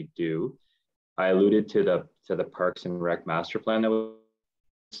operations we do. I alluded to the Parks and Rec master plan that was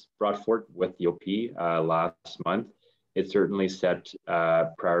brought forth with the OP last month. It certainly set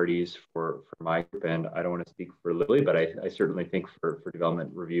priorities for my group, and I don't want to speak for Lily, but I certainly think for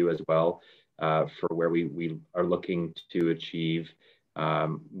development review as well, for where we are looking to achieve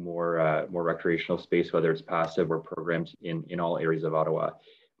more recreational space, whether it's passive or programmed in all areas of Ottawa.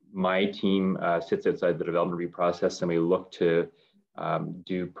 My team sits outside the development review process, and we look to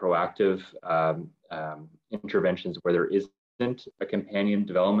do proactive interventions where there isn't a companion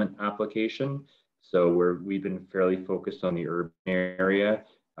development application. So we've been fairly focused on the urban area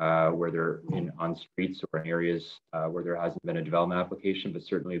where they're on streets or in areas where there hasn't been a development application, but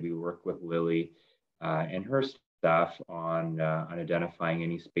certainly we work with Lily and her staff on identifying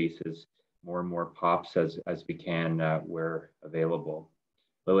any spaces, more and more POPs as we can where available.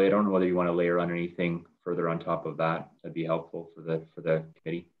 Lily, I don't know whether you want to layer on anything further on top of that. That'd be helpful for the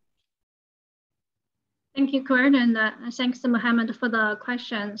committee. Thank you, Kurt, and thanks to Mohammed for the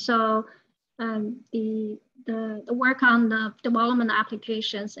question. So the work on the development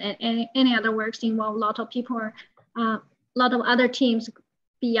applications and any other works involve a lot of people, a lot of other teams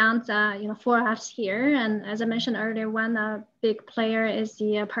beyond for us here. And as I mentioned earlier, one big player is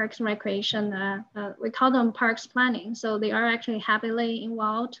the Parks and Recreation. We call them Parks Planning. So they are actually heavily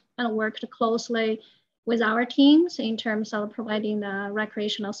involved and worked closely with our teams in terms of providing the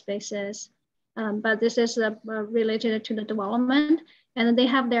recreational spaces. But this is related to the development, and they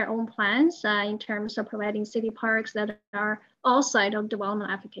have their own plans in terms of providing city parks that are outside of development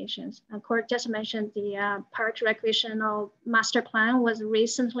applications. Court just mentioned the Parks Recreational Master Plan was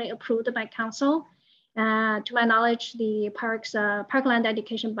recently approved by council. To my knowledge, the parkland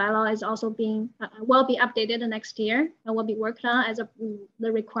dedication bylaw is also will be updated next year and will be worked on as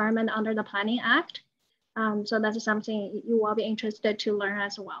the requirement under the Planning Act. So that's something you will be interested to learn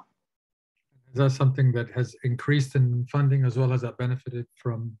as well. Is that something that has increased in funding as well as that benefited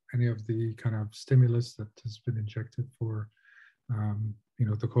from any of the kind of stimulus that has been injected for,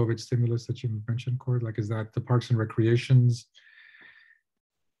 the COVID stimulus that you mentioned, Cord? Like, is that the Parks and Recreations?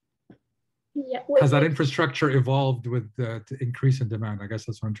 Yeah. Has that infrastructure evolved with the increase in demand? I guess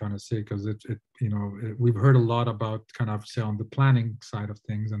that's what I'm trying to say, because we've heard a lot about kind of say on the planning side of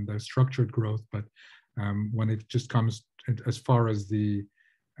things and the structured growth, but when it just comes as far as the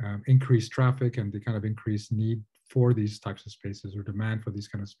increased traffic and the kind of increased need for these types of spaces or demand for these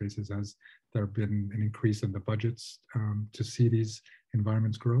kind of spaces, has there been an increase in the budgets to see these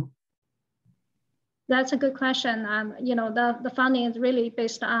environments grow? That's a good question. The funding is really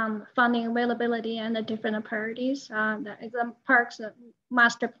based on funding availability and the different priorities. The Parks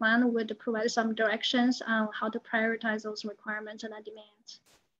Master Plan would provide some directions on how to prioritize those requirements and the demands.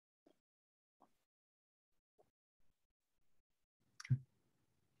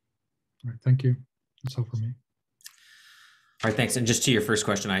 All right, thank you. That's all for me. All right, thanks. And just to your first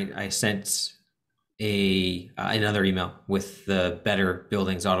question, I sent another email with the Better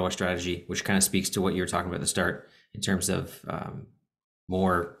Buildings Ottawa strategy, which kind of speaks to what you were talking about at the start in terms of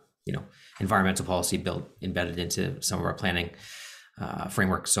more, environmental policy embedded into some of our planning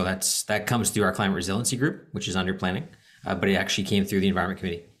framework. So that comes through our climate resiliency group, which is under planning, but it actually came through the Environment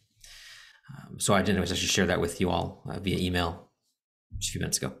Committee. So I didn't actually share that with you all via email just a few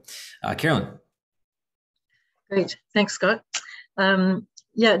minutes ago. Carolyn. Great, thanks, Scott.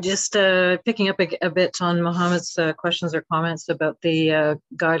 Yeah, just picking up a bit on Mohammed's questions or comments about the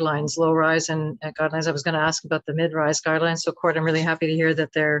guidelines, low rise and guidelines. I was going to ask about the mid rise guidelines. So, Court, I'm really happy to hear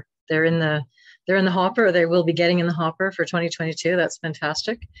that they're in the hopper, or they will be getting in the hopper for 2022. That's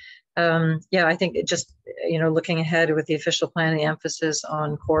fantastic. Yeah, I think it just looking ahead with the official plan, the emphasis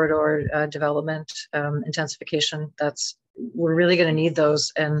on corridor development, intensification. We're really going to need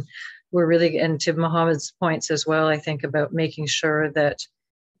those, and and to Mohammed's points as well, I think about making sure that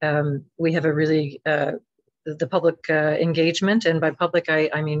we have a really the public engagement, and by public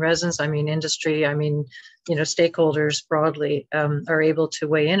I mean residents, I mean industry, I mean stakeholders broadly are able to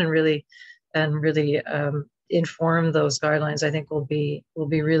weigh in and really inform those guidelines. I think will be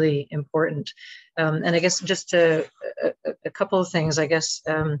really important. And I guess just a couple of things. I guess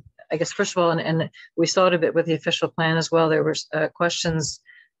first of all, and we saw it a bit with the official plan as well. There were questions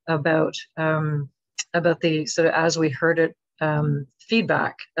about the sort of, as we heard it,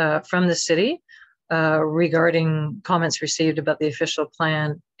 feedback from the city regarding comments received about the official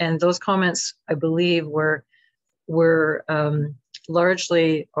plan, and those comments, I believe, were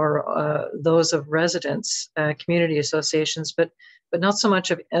largely those of residents, community associations, but not so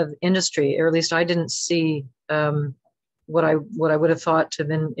much of industry, or at least I didn't see what I would have thought to have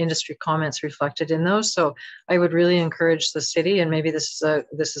been industry comments reflected in those. So I would really encourage the city, and maybe this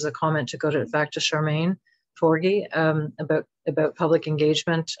is a comment to go back to Charmaine Forgy about public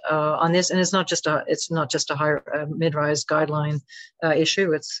engagement on this. And it's not just a higher mid-rise guideline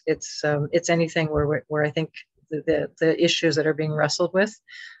issue. It's anything where I think the issues that are being wrestled with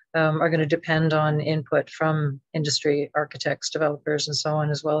are going to depend on input from industry, architects, developers, and so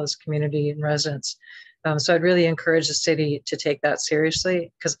on, as well as community and residents. So I'd really encourage the city to take that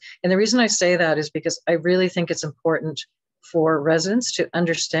seriously, and the reason I say that is because I really think it's important for residents to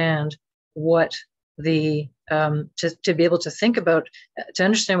understand what to be able to think about, to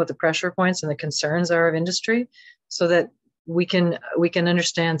understand what the pressure points and the concerns are of industry, so that we can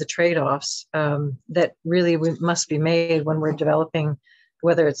understand the trade-offs that really must be made when we're developing,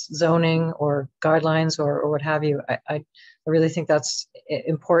 whether it's zoning or guidelines or what have you. I really think that's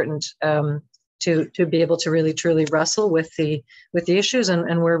important to be able to really truly wrestle with the issues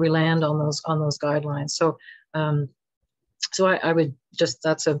and where we land on those guidelines. So I would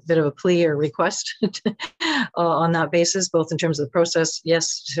that's a bit of a plea or request on that basis, both in terms of the process.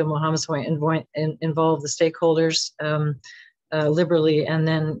 Yes, to Mohammed's point, involve the stakeholders liberally, and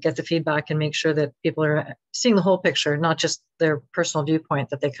then get the feedback and make sure that people are seeing the whole picture, not just their personal viewpoint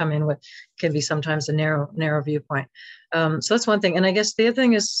that they come in with. Can be sometimes a narrow viewpoint. So that's one thing. And I guess the other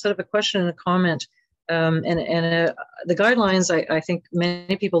thing is sort of a question and a comment. The guidelines, I think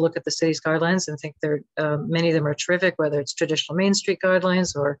many people look at the city's guidelines and think many of them are terrific, whether it's traditional Main Street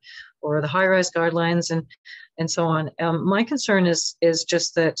guidelines or the high-rise guidelines and so on. My concern is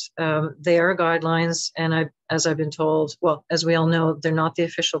just that they are guidelines, and as I've been told, well, as we all know, they're not the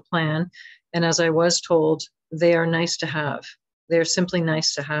official plan. And as I was told, they are nice to have. They're simply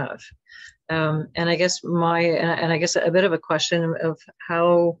nice to have. And I guess I guess a bit of a question of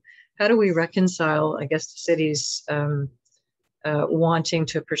how do we reconcile, I guess, the city's wanting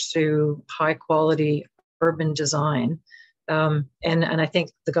to pursue high quality urban design. And I think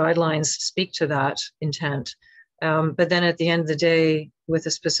the guidelines speak to that intent. But then at the end of the day, with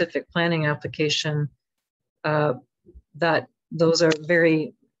a specific planning application, that those are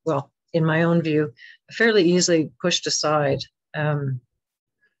very, well, in my own view, fairly easily pushed aside. And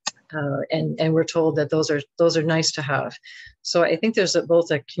we're told that those are nice to have. So I think there's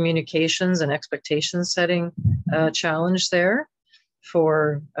both a communications and expectations setting challenge there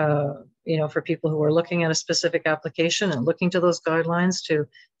for people who are looking at a specific application and looking to those guidelines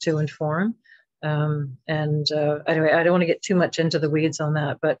to inform. Anyway, I don't want to get too much into the weeds on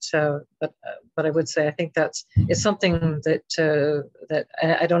that, but I would say I think it's something that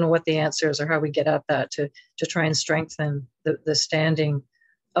I don't know what the answer is or how we get at that to try and strengthen the standing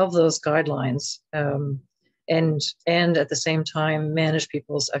of those guidelines, and at the same time manage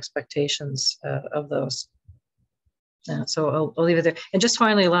people's expectations of those. Yeah, so I'll leave it there. And just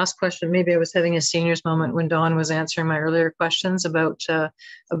finally, last question. Maybe I was having a seniors moment when Dawn was answering my earlier questions about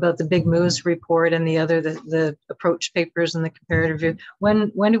the Big Moves report and the approach papers and the comparative review.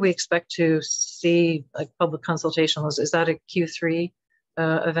 When do we expect to see like public consultation? Is that a Q3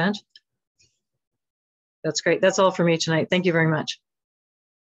 event? That's great. That's all for me tonight. Thank you very much.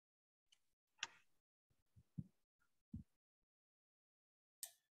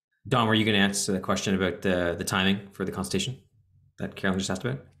 Don, were you going to answer the question about the timing for the consultation that Carolyn just asked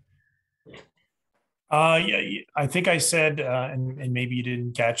about? Yeah, I think I said, and maybe you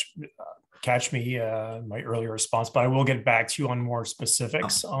didn't catch me my earlier response, but I will get back to you on more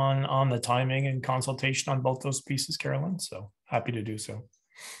specifics on the timing and consultation on both those pieces, Carolyn. So happy to do so.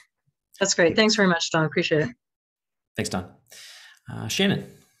 That's great. Thanks very much, Don. Appreciate it. Thanks, Don. Shannon.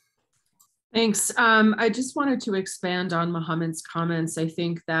 Thanks. I just wanted to expand on Mohammed's comments. I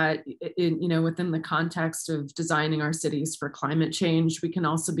think that within the context of designing our cities for climate change, we can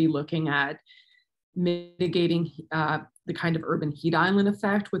also be looking at mitigating the kind of urban heat island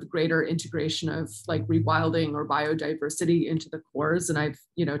effect with greater integration of like rewilding or biodiversity into the cores. And I've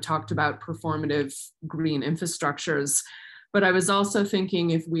talked about performative green infrastructures. But I was also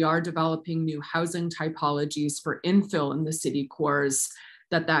thinking if we are developing new housing typologies for infill in the city cores,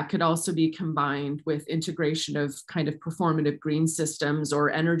 that could also be combined with integration of kind of performative green systems or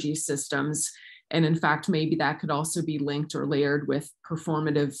energy systems. And in fact, maybe that could also be linked or layered with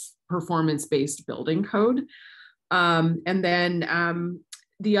performance-based building code. And then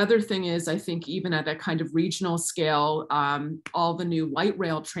the other thing is, I think even at a kind of regional scale, all the new light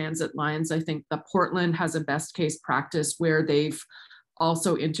rail transit lines, I think that Portland has a best case practice where they've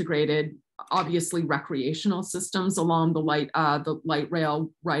also integrated obviously recreational systems along the light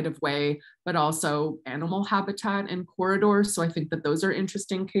rail right of way, but also animal habitat and corridors. So I think that those are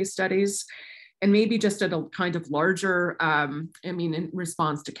interesting case studies. And maybe just at a kind of larger, in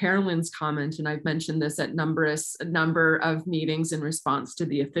response to Carolyn's comment, and I've mentioned this at a number of meetings in response to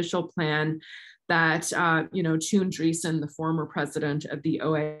the official plan, that Choon Dreesen, the former president of the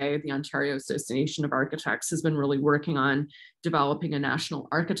OAA, the Ontario Association of Architects, has been really working on developing a national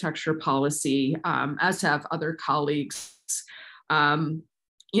architecture policy, as have other colleagues,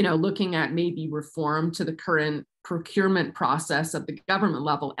 looking at maybe reform to the current procurement process at the government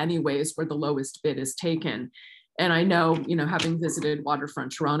level anyways, where the lowest bid is taken. And I know, having visited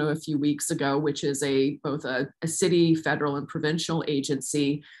Waterfront Toronto a few weeks ago, which is both a city, federal, and provincial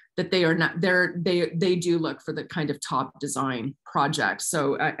agency, that they do look for the kind of top design projects.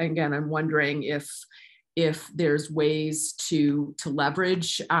 So again, I'm wondering if there's ways to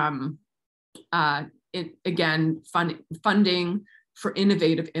leverage, funding for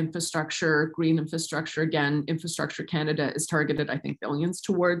innovative infrastructure, green infrastructure. Again, Infrastructure Canada is targeted, I think, billions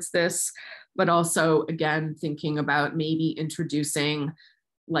towards this, but also, again, thinking about maybe introducing,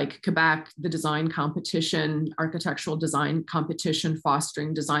 like Quebec, the design competition, architectural design competition,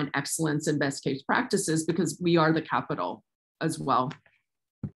 fostering design excellence and best case practices, because we are the capital as well.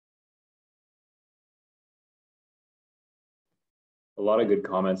 A lot of good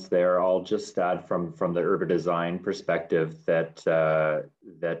comments there. I'll just add from the urban design perspective that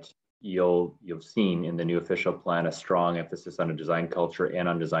you've seen in the new official plan a strong emphasis on a design culture and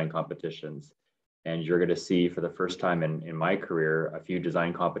on design competitions. And you're going to see for the first time in my career a few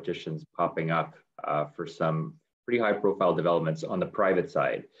design competitions popping up for some pretty high profile developments on the private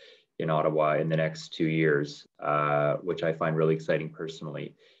side in Ottawa in the next 2 years, which I find really exciting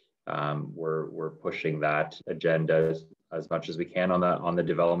personally. We're pushing that agenda as much as we can on the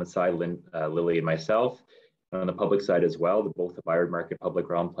development side, Lily and myself, and on the public side as well. Both the Byard Market Public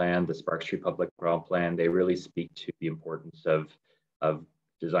Realm Plan, the Sparks Street Public Realm Plan, they really speak to the importance of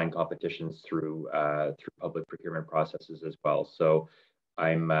design competitions through public procurement processes as well. So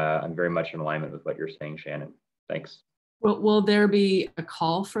I'm very much in alignment with what you're saying, Shannon. Thanks. Will there be a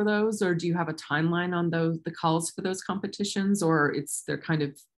call for those, or do you have a timeline on the calls for those competitions, or they're kind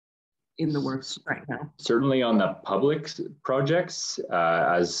of in the works right now? Certainly on the public projects,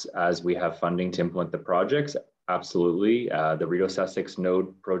 as we have funding to implement the projects, absolutely. The Rideau Sussex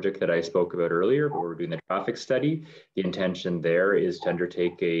Node project that I spoke about earlier, where we're doing the traffic study, the intention there is to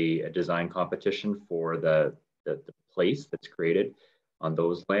undertake a design competition for the place that's created on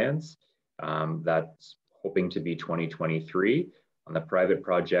those lands. That's hoping to be 2023. On the private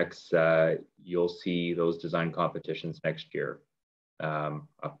projects, you'll see those design competitions next year.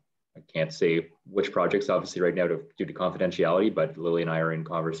 I can't say which projects, obviously, right now due to confidentiality, but Lily and I are in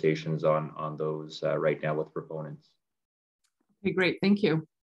conversations on those right now with proponents. Okay, great. Thank you.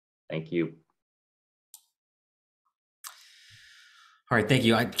 Thank you. All right, thank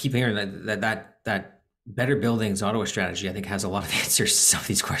you. I keep hearing that Better Buildings Ottawa strategy, I think, has a lot of answers to some of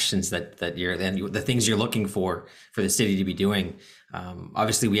these questions that the things you're looking for the city to be doing.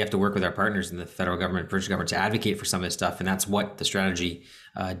 Obviously, we have to work with our partners in the federal government, provincial government, to advocate for some of this stuff, and that's what the strategy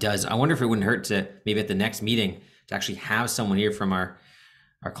does. I wonder if it wouldn't hurt to maybe at the next meeting to actually have someone here from our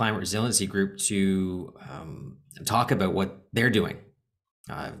climate resiliency group to talk about what they're doing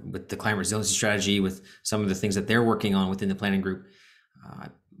with the climate resiliency strategy, with some of the things that they're working on within the planning group.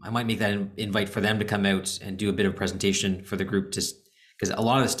 I might make that invite for them to come out and do a bit of presentation for the group, just because a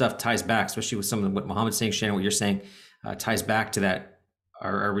lot of the stuff ties back, especially with some of what Mohammed's saying, Shannon, what you're saying, ties back to that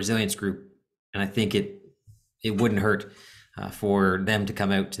our resilience group. And I think it wouldn't hurt for them to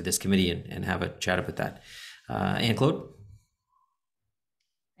come out to this committee and have a chat about that. Anne-Claude?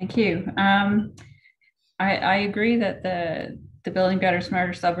 Thank you. I agree that the Building Better,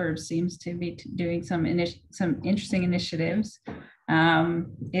 Smarter Suburbs seems to be doing some interesting initiatives.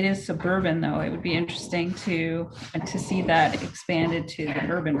 It is suburban, though. It would be interesting to see that expanded to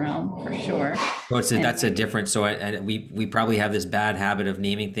the urban realm for sure. Well, that's a different. So we probably have this bad habit of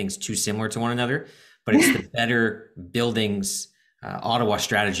naming things too similar to one another, but it's the Better Buildings Ottawa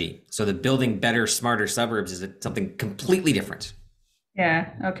strategy. So the Building Better, Smarter Suburbs is something completely different.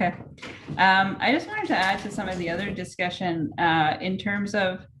 Yeah. Okay. I just wanted to add to some of the other discussion in terms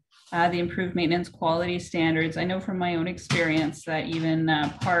of the improved maintenance quality standards. I know from my own experience that even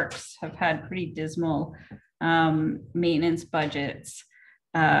parks have had pretty dismal maintenance budgets,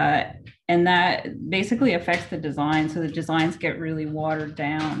 and that basically affects the design. So the designs get really watered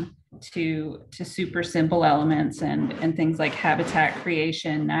down to super simple elements and things like habitat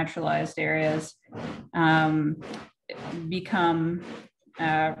creation, naturalized areas become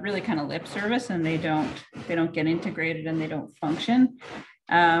really kind of lip service, and they don't get integrated and they don't function.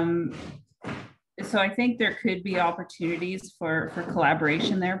 So I think there could be opportunities for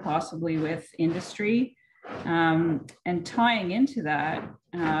collaboration there, possibly with industry. And tying into that,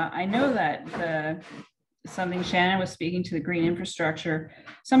 I know that something Shannon was speaking to, the green infrastructure,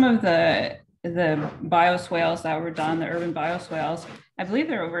 some of the bioswales that were done, the urban bioswales, I believe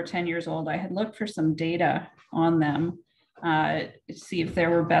they're over 10 years old. I had looked for some data on them to see if there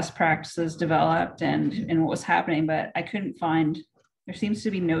were best practices developed and what was happening, but I couldn't find. There seems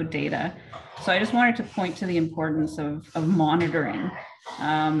to be no data. So I just wanted to point to the importance of monitoring,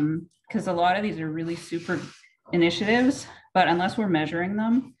 because a lot of these are really super initiatives, but unless we're measuring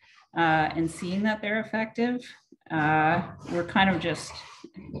them and seeing that they're effective, we're kind of just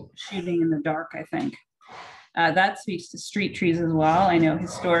shooting in the dark, I think. That speaks to street trees as well. I know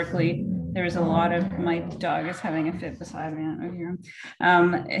historically there was a lot of, my dog is having a fit beside me, I don't know if you hear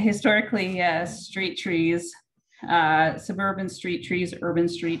him. Historically, street trees, suburban street trees, urban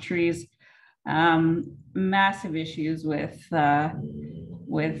street trees, massive issues with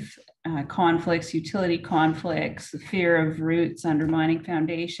conflicts, utility conflicts, the fear of roots undermining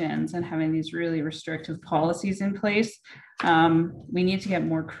foundations, and having these really restrictive policies in place. We need to get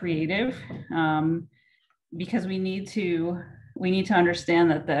more creative because we need to understand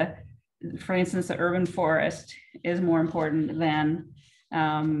that for instance, the urban forest is more important than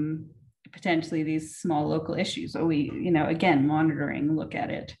potentially these small local issues. So we, again, monitoring, look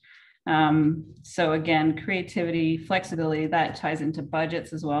at it. So again, creativity, flexibility, that ties into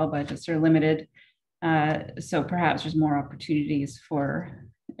budgets as well. Budgets are limited. So perhaps there's more opportunities for,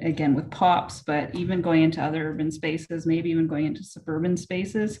 again, with POPs, but even going into other urban spaces, maybe even going into suburban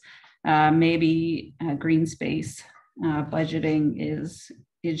spaces, maybe green space budgeting is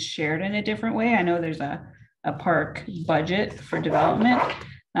shared in a different way. I know there's a park budget for development.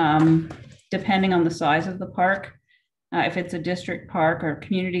 Depending on the size of the park, if it's a district park or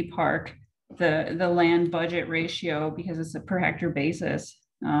community park, the land budget ratio, because it's a per hectare basis,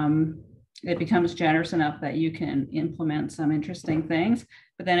 it becomes generous enough that you can implement some interesting things.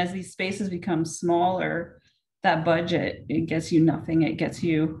 But then as these spaces become smaller, that budget, it gets you nothing. It gets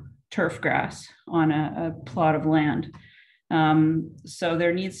you turf grass on a plot of land. So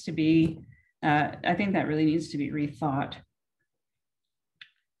there needs to be, I think that really needs to be rethought.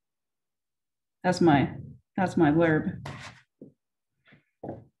 That's my blurb.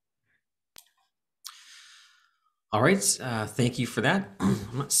 All right, thank you for that. I'm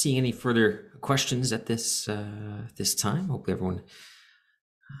not seeing any further questions at this time. Hopefully everyone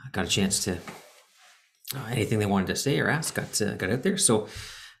got a chance to anything they wanted to say or ask got out there. So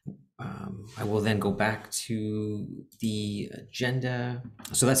I will then go back to the agenda.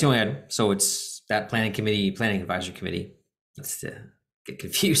 So that's the only item. So it's that planning advisory committee. That's get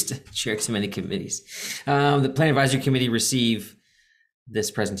confused, chair too many committees. The planning advisory committee receive this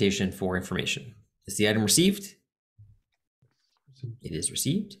presentation for information. Is the item received? It is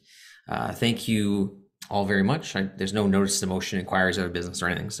received. Thank you all very much. There's no notice of motion, inquiries, other business or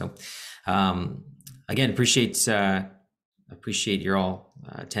anything. So again, appreciate you're all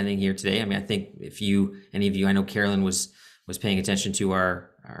attending here today. I mean, I think if any of you, I know Carolyn was paying attention to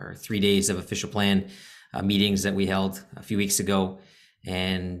our 3 days of official plan meetings that we held a few weeks ago.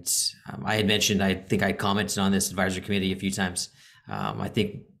 And I had mentioned, I think I commented on this advisory committee a few times. I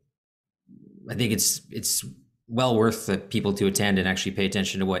think it's well worth the people to attend and actually pay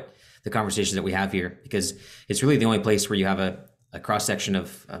attention to what the conversations that we have here, because it's really the only place where you have a cross section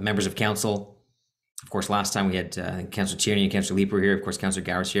of members of council. Of course, last time we had Councillor Tierney and Councillor Leeper here. Of course, Councillor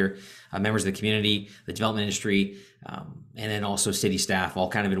Gowers here, members of the community, the development industry, and then also city staff, all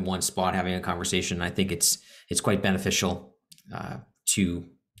kind of in one spot having a conversation. I think it's quite beneficial to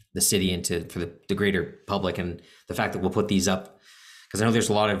the city and for the greater public, and the fact that we'll put these up, because I know there's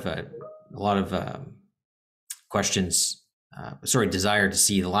a lot of questions, desire to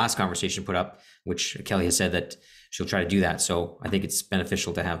see the last conversation put up, which Kelly has said that she'll try to do that. So I think it's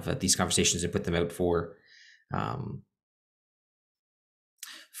beneficial to have these conversations and put them out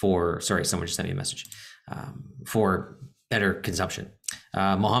someone just sent me a message, for better consumption.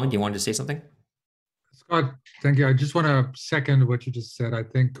 Mohammed, you wanted to say something? Scott, thank you. I just want to second what you just said. I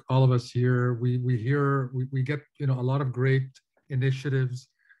think all of us here, we get, a lot of great initiatives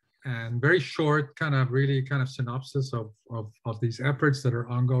and very short really synopsis of these efforts that are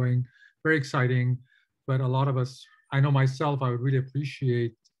ongoing, very exciting. But a lot of us, I know myself, I would really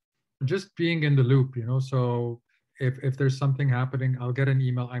appreciate just being in the loop, so if there's something happening, I'll get an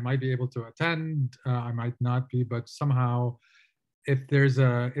email. I might be able to attend, I might not be, but somehow if there's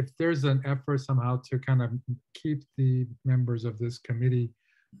an effort somehow to keep the members of this committee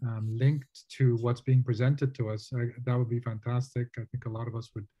linked to what's being presented to us, that would be fantastic. I think a lot of us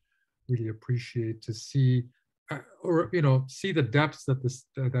would really appreciate to see see the depths that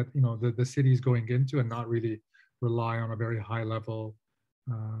the city is going into, and not really rely on a very high level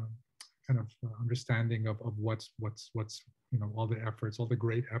understanding of what's all the efforts, all the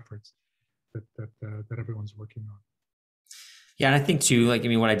great efforts that everyone's working on. Yeah, and I think too,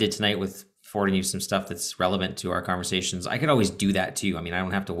 what I did tonight with forwarding you some stuff that's relevant to our conversations, I could always do that too. I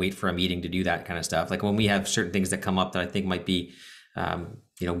don't have to wait for a meeting to do that kind of stuff. Like when we have certain things that come up that I think might be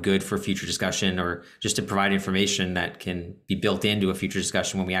good for future discussion, or just to provide information that can be built into a future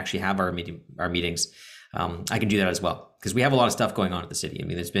discussion when we actually have our meetings. I can do that as well, because we have a lot of stuff going on at the city.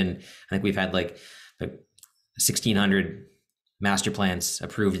 there's been, I think we've had like 1,600 master plans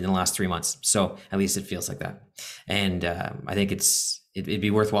approved in the last 3 months. So at least it feels like that. And I think it'd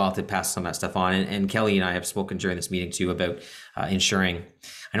be worthwhile to pass some of that stuff on. And Kelly and I have spoken during this meeting too about ensuring,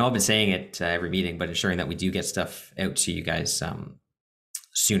 I know I've been saying it every meeting, but ensuring that we do get stuff out to you guys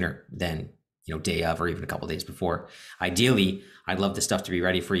sooner than day of, or even a couple of days before. Ideally, I'd love the stuff to be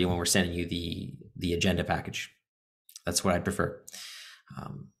ready for you when we're sending you the agenda package. That's what I'd prefer.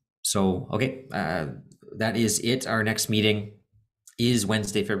 Okay, that is it. Our next meeting is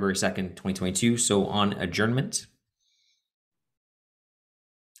Wednesday, February 2nd, 2022. So on adjournment.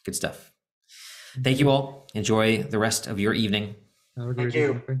 Good stuff. Thank you all. Enjoy the rest of your evening. Have a great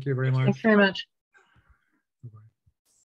evening. Thank you very much. Thanks very much.